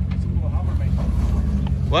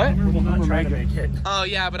 What? We will not try to make it. Oh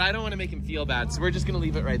yeah, but I don't want to make him feel bad, so we're just gonna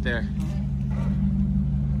leave it right there.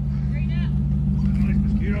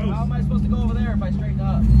 How am I supposed to go over there if I straighten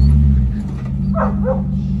up?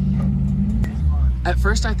 At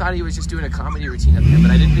first I thought he was just doing a comedy routine up here,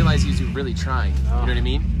 but I didn't realize he was really trying. You know what I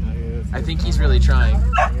mean? I think he's really trying.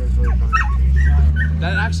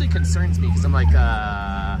 That actually concerns me because I'm like,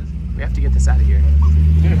 we have to get this out of here.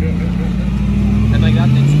 And like that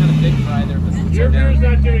thing's kind of big for either of us to Your turn rear's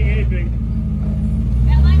down. not doing anything.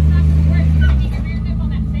 That light's not going to work. You're going to get your rear dip on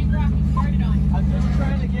that same rock you started on. I'm just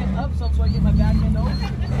trying to get up some so I get my back end over.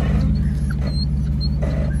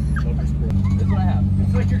 That's what I have.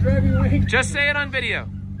 It's like you're driving away. Just say it on video.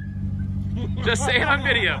 Just say it on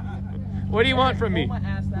video. What do you want from me? Pull my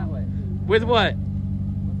ass that way. With what?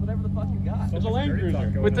 With whatever the fuck you got. There's a Land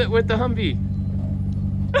Cruiser. With the Humvee.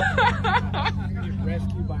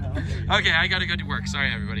 Rescued by a Humvee. Okay, I gotta go do work.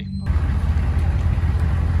 Sorry, everybody.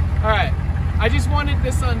 All right, I just wanted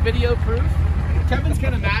this on video proof. Kevin's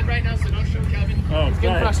kind of mad right now, so don't show Kevin. Oh, He's getting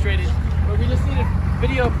sorry. frustrated. But we just needed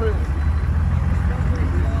video proof.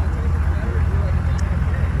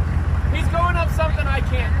 He's going up something I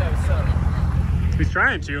can't though, so. He's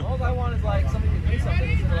trying to. All I want is like somebody to do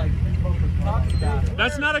something instead of like talking about it.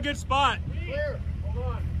 That's not a good spot.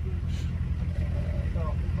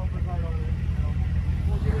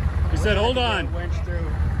 He said, hold on. Went through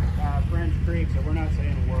French Creek, so we're not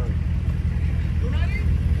saying a word.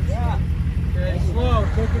 Yeah. Okay, slow,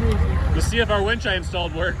 take it easy. Let's see if our winch I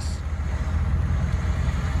installed works.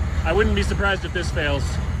 I wouldn't be surprised if this fails.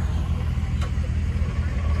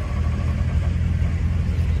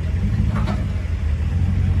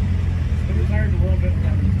 Tired a little bit.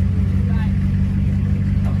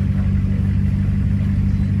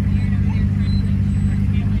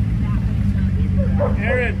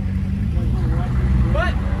 Aaron,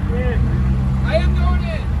 What? I am going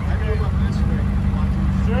in.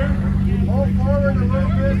 sir? Hold forward a little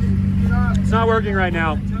bit. It's not working right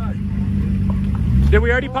now. Did we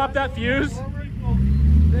already pop that fuse?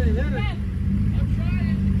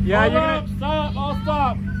 Yeah, you're gonna. Stop, I'll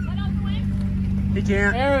stop. He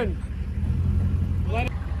can't. Aaron.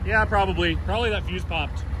 Yeah, probably. Probably that fuse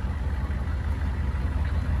popped.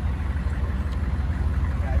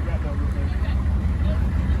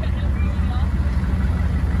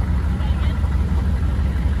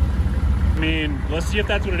 I mean, let's see if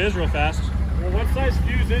that's what it is real fast. Well, what size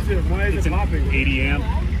fuse is it? Why is It's it an popping? 80 amp,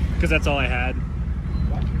 because that's all I had.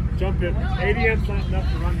 Jump it. 80 amps not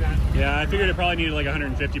enough to run that. Yeah, I figured it probably needed like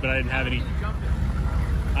 150, but I didn't have any.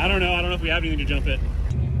 I don't know if we have anything to jump it.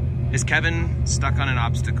 Is Kevin stuck on an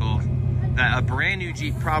obstacle that a brand new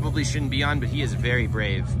Jeep probably shouldn't be on, but he is very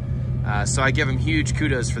brave. So I give him huge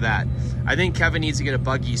kudos for that. I think Kevin needs to get a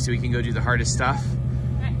buggy so he can go do the hardest stuff.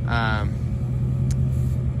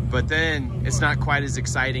 but then it's not quite as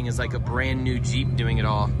exciting as like a brand new Jeep doing it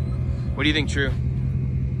all. What do you think, True?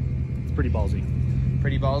 It's pretty ballsy.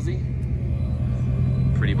 Pretty ballsy?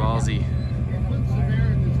 Pretty ballsy.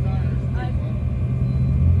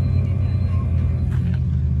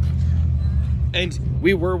 And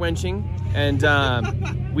we were winching, and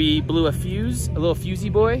we blew a fuse, a little fusey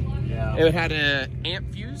boy. Yeah. It had an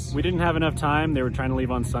amp fuse. We didn't have enough time. They were trying to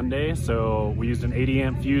leave on Sunday, so we used an 80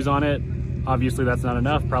 amp fuse on it. Obviously that's not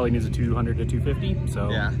enough, probably needs a 200 to 250, so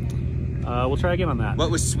yeah. We'll try again on that. What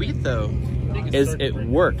was sweet though is it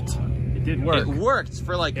worked. It did work. It worked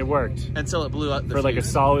for like, it worked until it blew up the for like a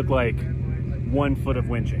fuse. solid like 1 foot of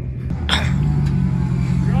winching.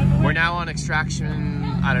 We're now on extraction,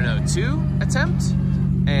 I don't know, 2 attempt,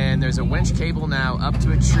 and there's a winch cable now up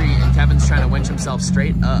to a tree, and Kevin's trying to winch himself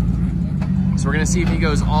straight up. So we're gonna see if he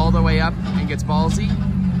goes all the way up and gets ballsy,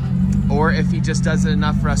 or if he just does it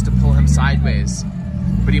enough for us to pull him sideways.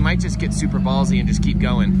 But he might just get super ballsy and just keep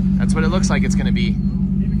going. That's what it looks like it's gonna be.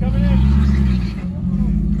 Keep it coming in.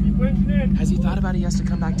 Keep winching in. Has he thought about he has to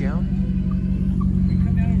come back down? We can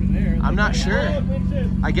come down over there. I'm not sure.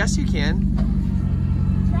 I guess you can.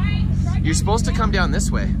 You're supposed to come down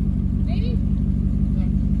this way. Maybe?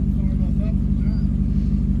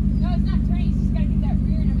 No, it's not turning. You just gotta get that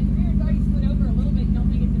rear. And I mean, the rear's already slid over a little bit. You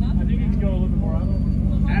don't think it's enough? I think it can go a little bit more up.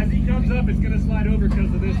 As he comes up, it's going to slide over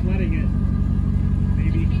because of this letting it.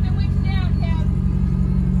 Maybe. Keep the winch down, Cab.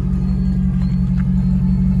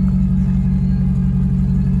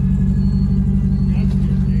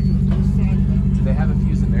 Do they have a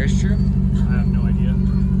fuse in theirs, True? I have no idea.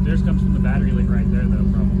 Theirs comes from the battery link right there, though,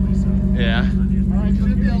 probably. So. Yeah. All right,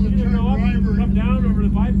 should be able to turn up, come down over the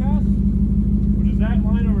bypass, which is that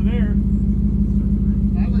line over there.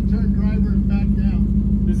 I would turn driver back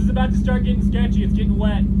down. This is about to start getting sketchy. It's getting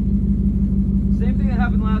wet. Same thing that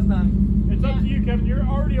happened last time. It's up to you, Kevin. You're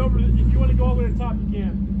already over. If you want to go all the way to the top, you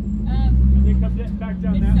can. And then come back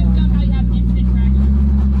down It's that so line. dumb how you have infinite traction.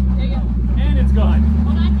 There you go. And it's gone.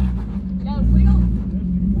 Hold on. No, wiggle.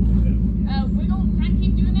 Wiggle. Try and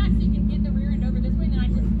keep doing that so you can get the rear end over this way, and then I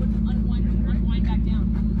just would unwind back down.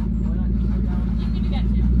 You can do that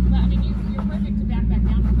too. But I mean, you're perfect to back down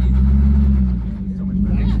from there.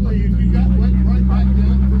 Actually, if you got went right back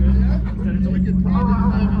down from there, we could probably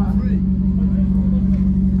find it free.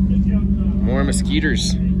 More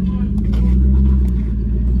mosquitoes.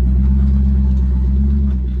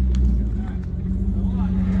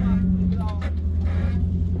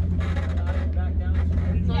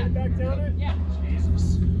 Yeah.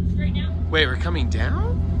 Jesus. Straight now. Wait, we're coming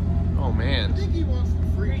down? Oh I man. think he wants to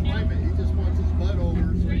free climb it. He just wants his butt over so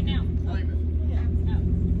he Straight now. can climb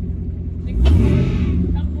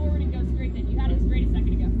it. Come forward and go straight then. You had it straight a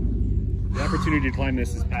second ago. The opportunity to climb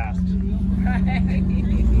this is past. Right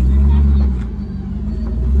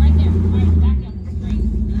there. All right, back up straight.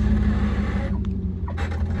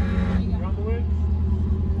 There you go. Run the winch.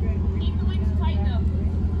 Keep the winch tight though.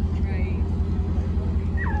 Right.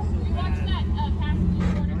 We watched that passenger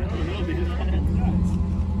corner.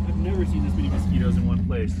 I've never seen this many mosquitoes in one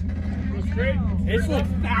place. It's great. It's like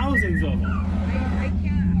thousands of them.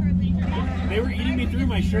 They were eating me through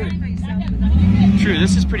my shirt. True,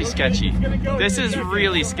 this is pretty sketchy. This is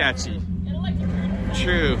really sketchy. It'll let you turn.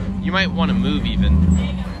 True, you might want to move even. There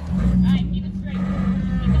you go. All right, keep it straight.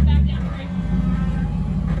 Keep it back down straight.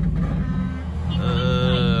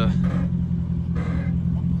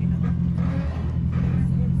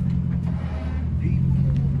 Keep the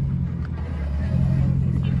winch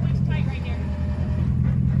tight. Keep the winch tight right there.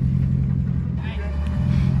 All right.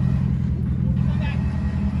 Come back.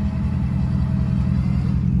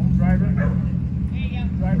 Driver. There you go.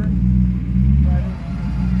 Driver.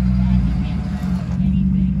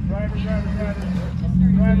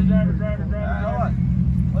 Driver.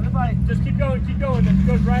 What if I Just keep going. Just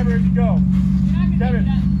go driver as you go.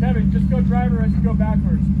 Kevin, just go driver as you go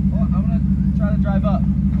backwards. Well, I'm gonna try to drive up. I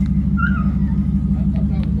thought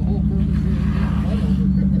that was the whole purpose of getting butt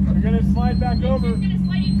over. You're gonna slide back over. It's gonna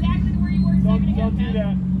slide exactly to where you were a second ago. Don't do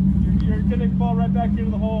that. You're gonna fall right back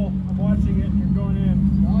into the hole. I'm watching it. You're going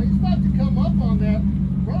in. Well, he's about to come up on that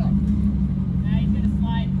rock. Now he's gonna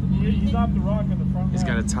slide. He's off the rock in the front. He's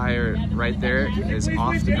got a tire right there, is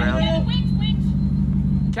off the Yeah, ground.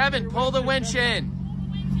 winch. Kevin, pull the winch in. Pull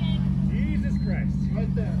the winch in. Jesus Christ.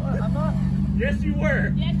 Right there. What? I'm not. Yes, you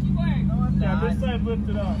were. Yes, you were. No, I'm Yeah, not. this side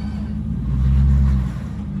lifted up.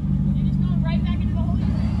 You're just going right back into the hole you're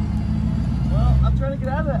in. Well, I'm trying to get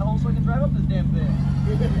out of that hole so I can drive up this damn thing.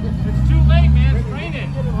 It's too late, man. It's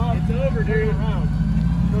raining. It's over, dude.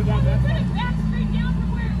 Go down that Put side. it back straight down from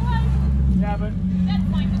where it was. Yeah, but That's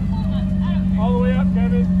fine. Just pull it up. I don't care. all the way up,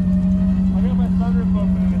 Kevin. I got my sunroof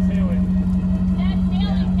open and it's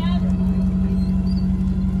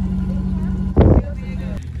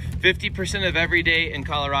 50% of every day in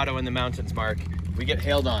Colorado in the mountains, Mark, we get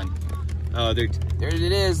hailed on. Oh, there it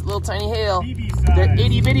is, little tiny hail. They're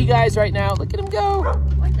itty bitty guys right now. Look at them go.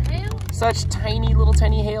 What the hell? Such tiny, little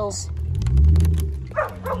tiny hails.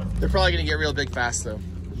 They're probably gonna get real big fast though.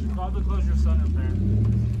 You should probably close your sun up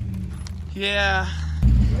there. Yeah.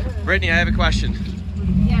 Brittany, I have a question.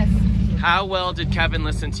 Yes. How well did Kevin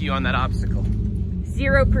listen to you on that obstacle?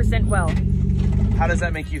 0% well. How does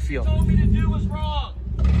that make you feel? Told me to do was wrong.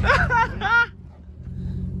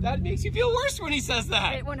 That makes you feel worse when he says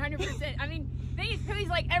that. 100%. I mean, he's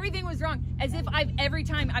like, everything was wrong. As if every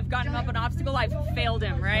time I've gotten him up an obstacle, I've failed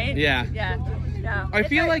him, right? Yeah. Yeah. No. I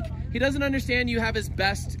feel like he doesn't understand you have his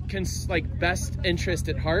best interest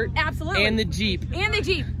at heart. Absolutely. And the Jeep. And the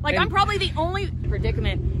Jeep. Like, And- I'm probably the only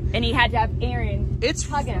predicament, and he had to have Aaron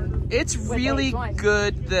hug him. It's really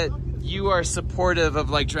good that you are supportive of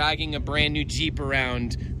like dragging a brand new Jeep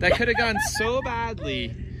around that could have gone so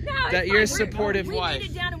badly. No, that it's you're a fine. supportive we wife. made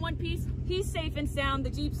it down in one piece. He's safe and sound. The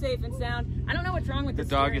Jeep's safe and sound. I don't know what's wrong with The the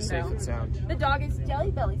dog is steering, safe and sound. though. The dog is Jelly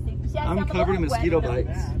Belly safe. I'm covered in mosquito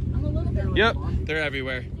bites. I'm a little bit. Yep, they're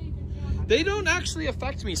everywhere. They don't actually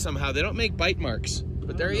affect me somehow. They don't make bite marks,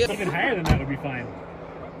 but there he is. Even higher than that would be fine.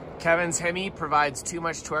 Kevin's Hemi provides too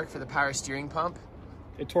much torque for the power steering pump,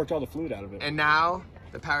 It torqued all the fluid out of it. and now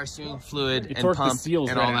the power steering fluid It and torqued the pump seals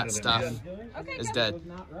and right all out that of it, stuff Okay, is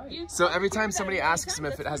Kevin. dead. So every time somebody asks him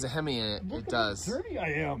if it has a Hemi in it, it does. Dirty I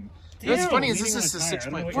am. What's funny is Leaning this is on a tire. I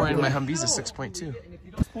don't know what 6.4 and you're my doing. Humvee's a 6.2.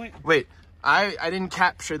 Point. Wait, I didn't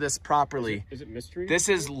capture this properly. Is it mystery? This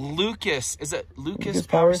is Lucas. Is it Lucas Lucas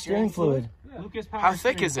power steering fluid. Lucas power How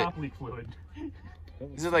thick steering is it? top leak fluid.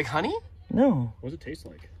 Is it like honey? No. What does it taste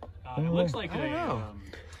like? It looks like I don't a know.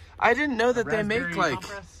 I didn't know that they make like.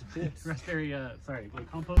 raspberry,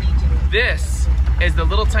 like compost. This is the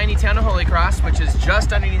little tiny town of Holy Cross, which is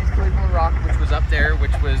just underneath Cleveland Rock, which was up there,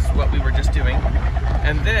 which was what we were just doing.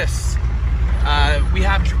 And this, we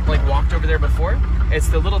have like walked over there before. It's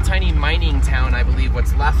the little tiny mining town, I believe,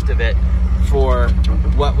 what's left of it, for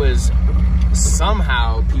what was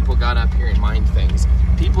somehow people got up here and mined things.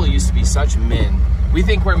 People used to be such men. We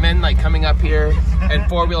think we're men like coming up here in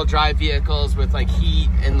four-wheel drive vehicles with like heat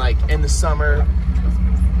and like in the summer.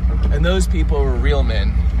 And those people were real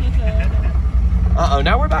men. Uh-oh,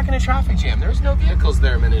 now we're back in a traffic jam. There was no vehicles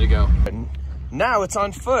there a minute ago. Now it's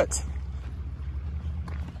on foot.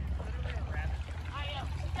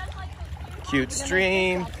 Cute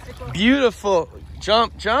stream. Beautiful.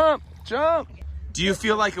 Jump, jump, jump. Do you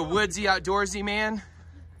feel like a woodsy, outdoorsy man?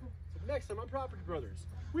 Next time on Property Brothers,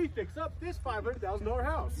 we fix up this $500,000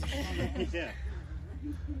 house. Yeah.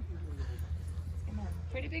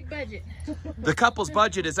 Pretty big budget. The couple's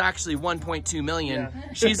budget is actually 1.2 million.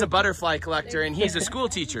 Yeah. She's a butterfly collector and he's a school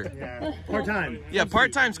teacher. Yeah. Part-time. Yeah,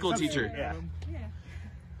 part-time school teacher. Yeah.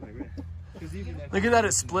 Look at that,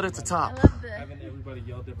 it's split at the top. I love the. Everybody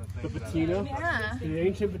yell different things. The patina? Yeah. The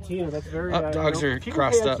ancient patina, that's very... Dogs are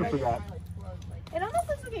crossed up. It almost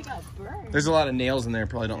looks like it got burned. There's a lot of nails in there,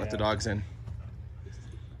 probably don't let the dogs in.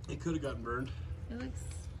 It could have gotten burned. It looks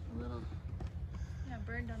a little. Yeah,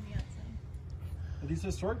 burned on the outside. These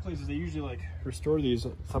historic places, they usually like restore these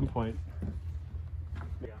at some point.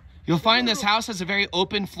 Yeah. You'll find this house has a very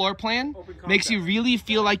open floor plan. Makes you really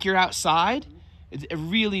feel like you're outside. It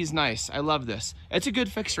really is nice. I love this. It's a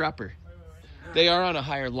good fixer-upper. They are on a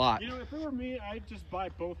higher lot. You know, if it were me, I'd just buy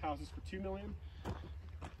both houses for $2 million.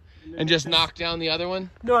 And just knock down the other one?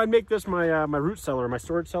 No, I'd make this my my root cellar, my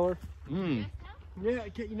storage cellar. Mm. Yeah,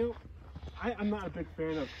 you know, I'm not a big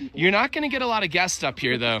fan of people. You're not going to get a lot of guests up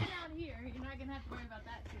here, though. Down here, you're not gonna have to worry about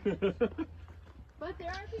that too. But there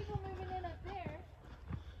are people moving in up there.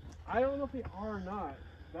 I don't know if they are or not.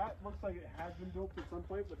 That looks like it has been built at some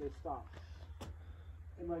point, but they stopped.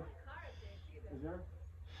 And like, is there?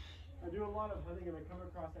 I do a lot of hunting and I come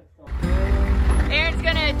across that stuff. Aaron's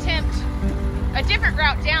gonna attempt a different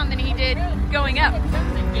route down than he did going up.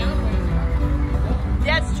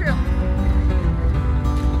 That's true.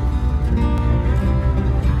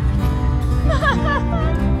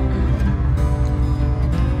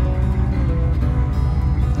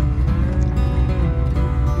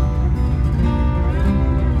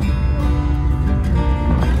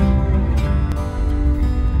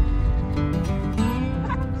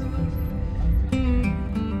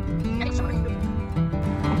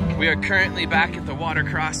 We are currently back at the water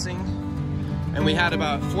crossing, and we had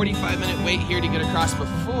about 45-minute wait here to get across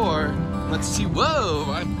before. Let's see, whoa,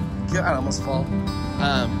 God, I almost fall.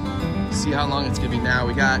 See how long it's gonna be now.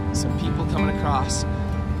 We got some people coming across.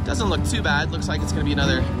 Doesn't look too bad. Looks like it's gonna be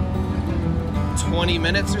another 20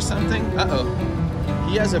 minutes or something. Uh-oh,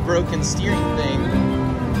 he has a broken steering thing.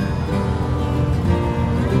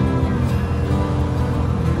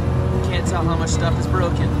 tell how much stuff is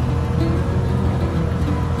broken.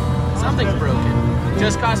 Something's broken.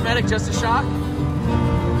 Just cosmetic, just a shock?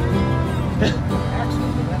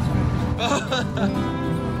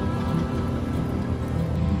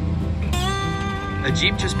 A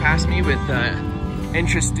Jeep just passed me with an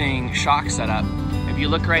interesting shock setup. If you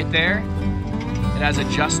look right there, it has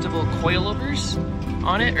adjustable coilovers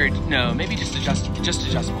on it, or no, maybe just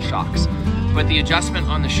adjustable shocks. But the adjustment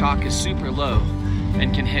on the shock is super low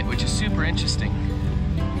and can hit, which is super interesting.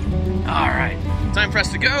 All right, time for us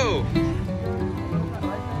to go.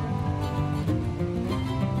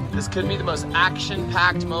 This could be the most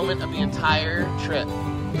action-packed moment of the entire trip.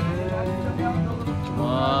 Come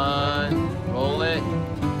on, roll it,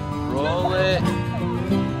 roll it,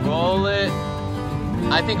 roll it.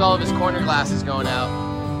 I think all of his corner glass is going out.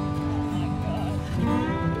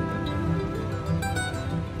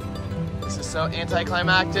 This is so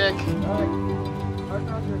anticlimactic.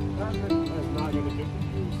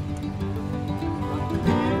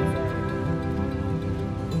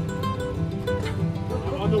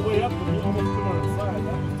 On the way up, when you almost come on the side,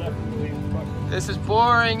 that was definitely fucking. This is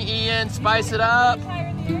boring, Ian. Spice it up.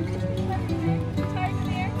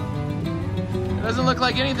 It doesn't look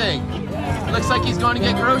like anything. It looks like he's going to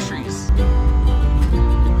get groceries.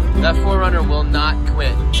 That 4Runner will not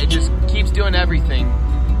quit. It just keeps doing everything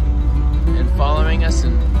and following us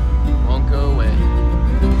and won't go away.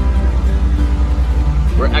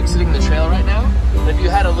 We're exiting the trail right now. If you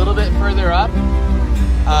head a little bit further up,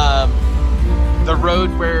 the road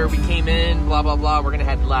where we came in, blah, blah, blah, we're gonna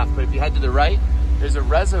head left. But if you head to the right, there's a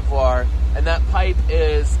reservoir, and that pipe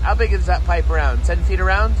is, how big is that pipe around? 10 feet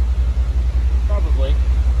around? Probably.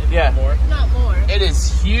 If Yeah. not more. Not more. It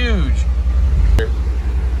is huge.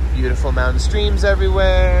 Beautiful mountain streams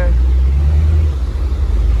everywhere.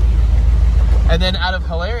 And then out of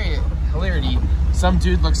hilarity, some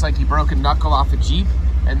dude looks like he broke a knuckle off a Jeep,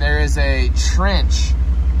 and there is a trench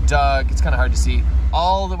dug, it's kind of hard to see,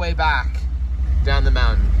 all the way back down the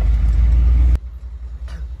mountain.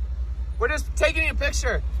 We're just taking a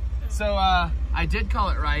picture. So I did call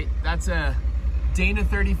it right. That's a Dana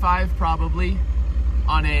 35 probably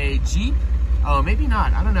on a Jeep. Oh, maybe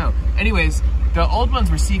not, I don't know. Anyways, the old ones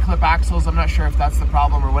were C-clip axles. I'm not sure if that's the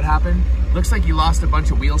problem or what happened. Looks like he lost a bunch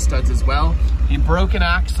of wheel studs as well. He broke an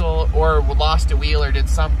axle or lost a wheel or did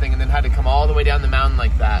something and then had to come all the way down the mountain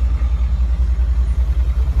like that.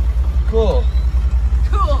 Cool.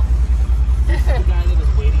 Cool. The guy that was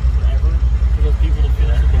waiting forever for those people to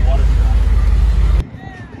finish with the water.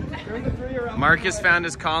 Marcus found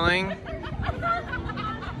his calling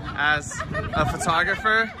as a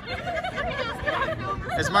photographer.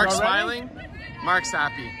 Is Mark smiling? Mark's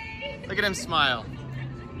happy. Look at him smile.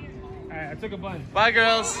 All right, I took a bunch. Bye,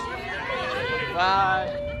 girls. Bye.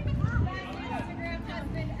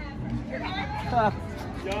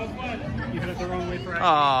 You hit it the wrong way for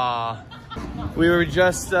Aww. We were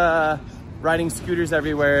just riding scooters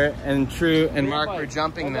everywhere, and True and Mark were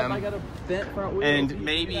jumping them. And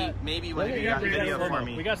maybe when you got video for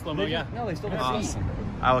me. We got slow-mo, yeah. No, they stole the Awesome.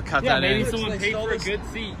 I will cut that maybe in. someone paid for a good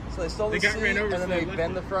seat. So they stole the got seat, ran over, and then so they they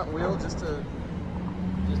bend the front wheel just to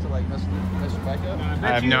like mess your bike up. I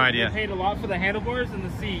have no idea. They paid a lot for the handlebars and the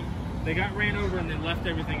seat. They got ran over and then left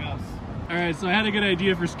everything else. All right, so I had a good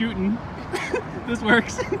idea for scooting. This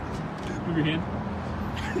works. Move your hand.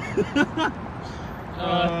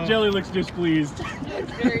 Jelly looks displeased.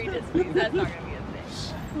 It's very displeased. That's not gonna be a thing.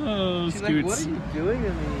 Oh, She's scoots. like, what are you doing to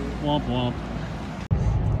me? Womp womp.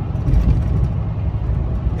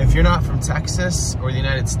 If you're not from Texas or the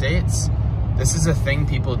United States, this is a thing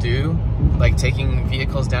people do, like taking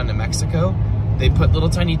vehicles down to Mexico. They put little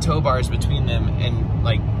tiny tow bars between them and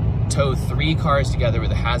like tow 3 cars together with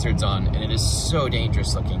the hazards on, and it is so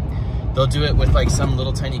dangerous looking. They'll do it with like some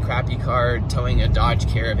little tiny crappy car towing a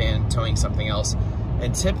Dodge Caravan, towing something else.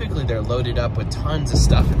 And typically they're loaded up with tons of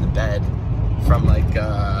stuff in the bed from like,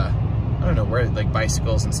 I don't know where, like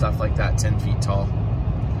bicycles and stuff like that, 10 feet tall.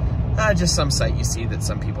 Just some sight you see that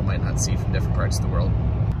some people might not see from different parts of the world.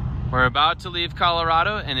 We're about to leave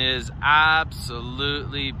Colorado and it is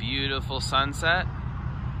absolutely beautiful sunset.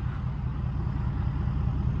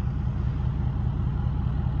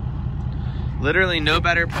 Literally no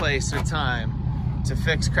better place or time to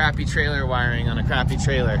fix crappy trailer wiring on a crappy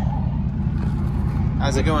trailer.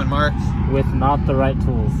 How's it going, Mark? With not the right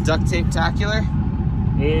tools. Duct tape-tacular?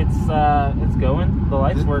 It's going. The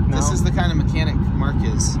lights work now. This is the kind of mechanic Mark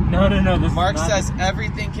is. No. This Mark is not, says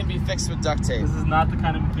everything can be fixed with duct tape. this is not the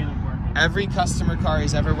kind of mechanic work. Every customer car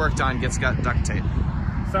he's ever worked on got duct tape.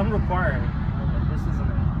 Some require it.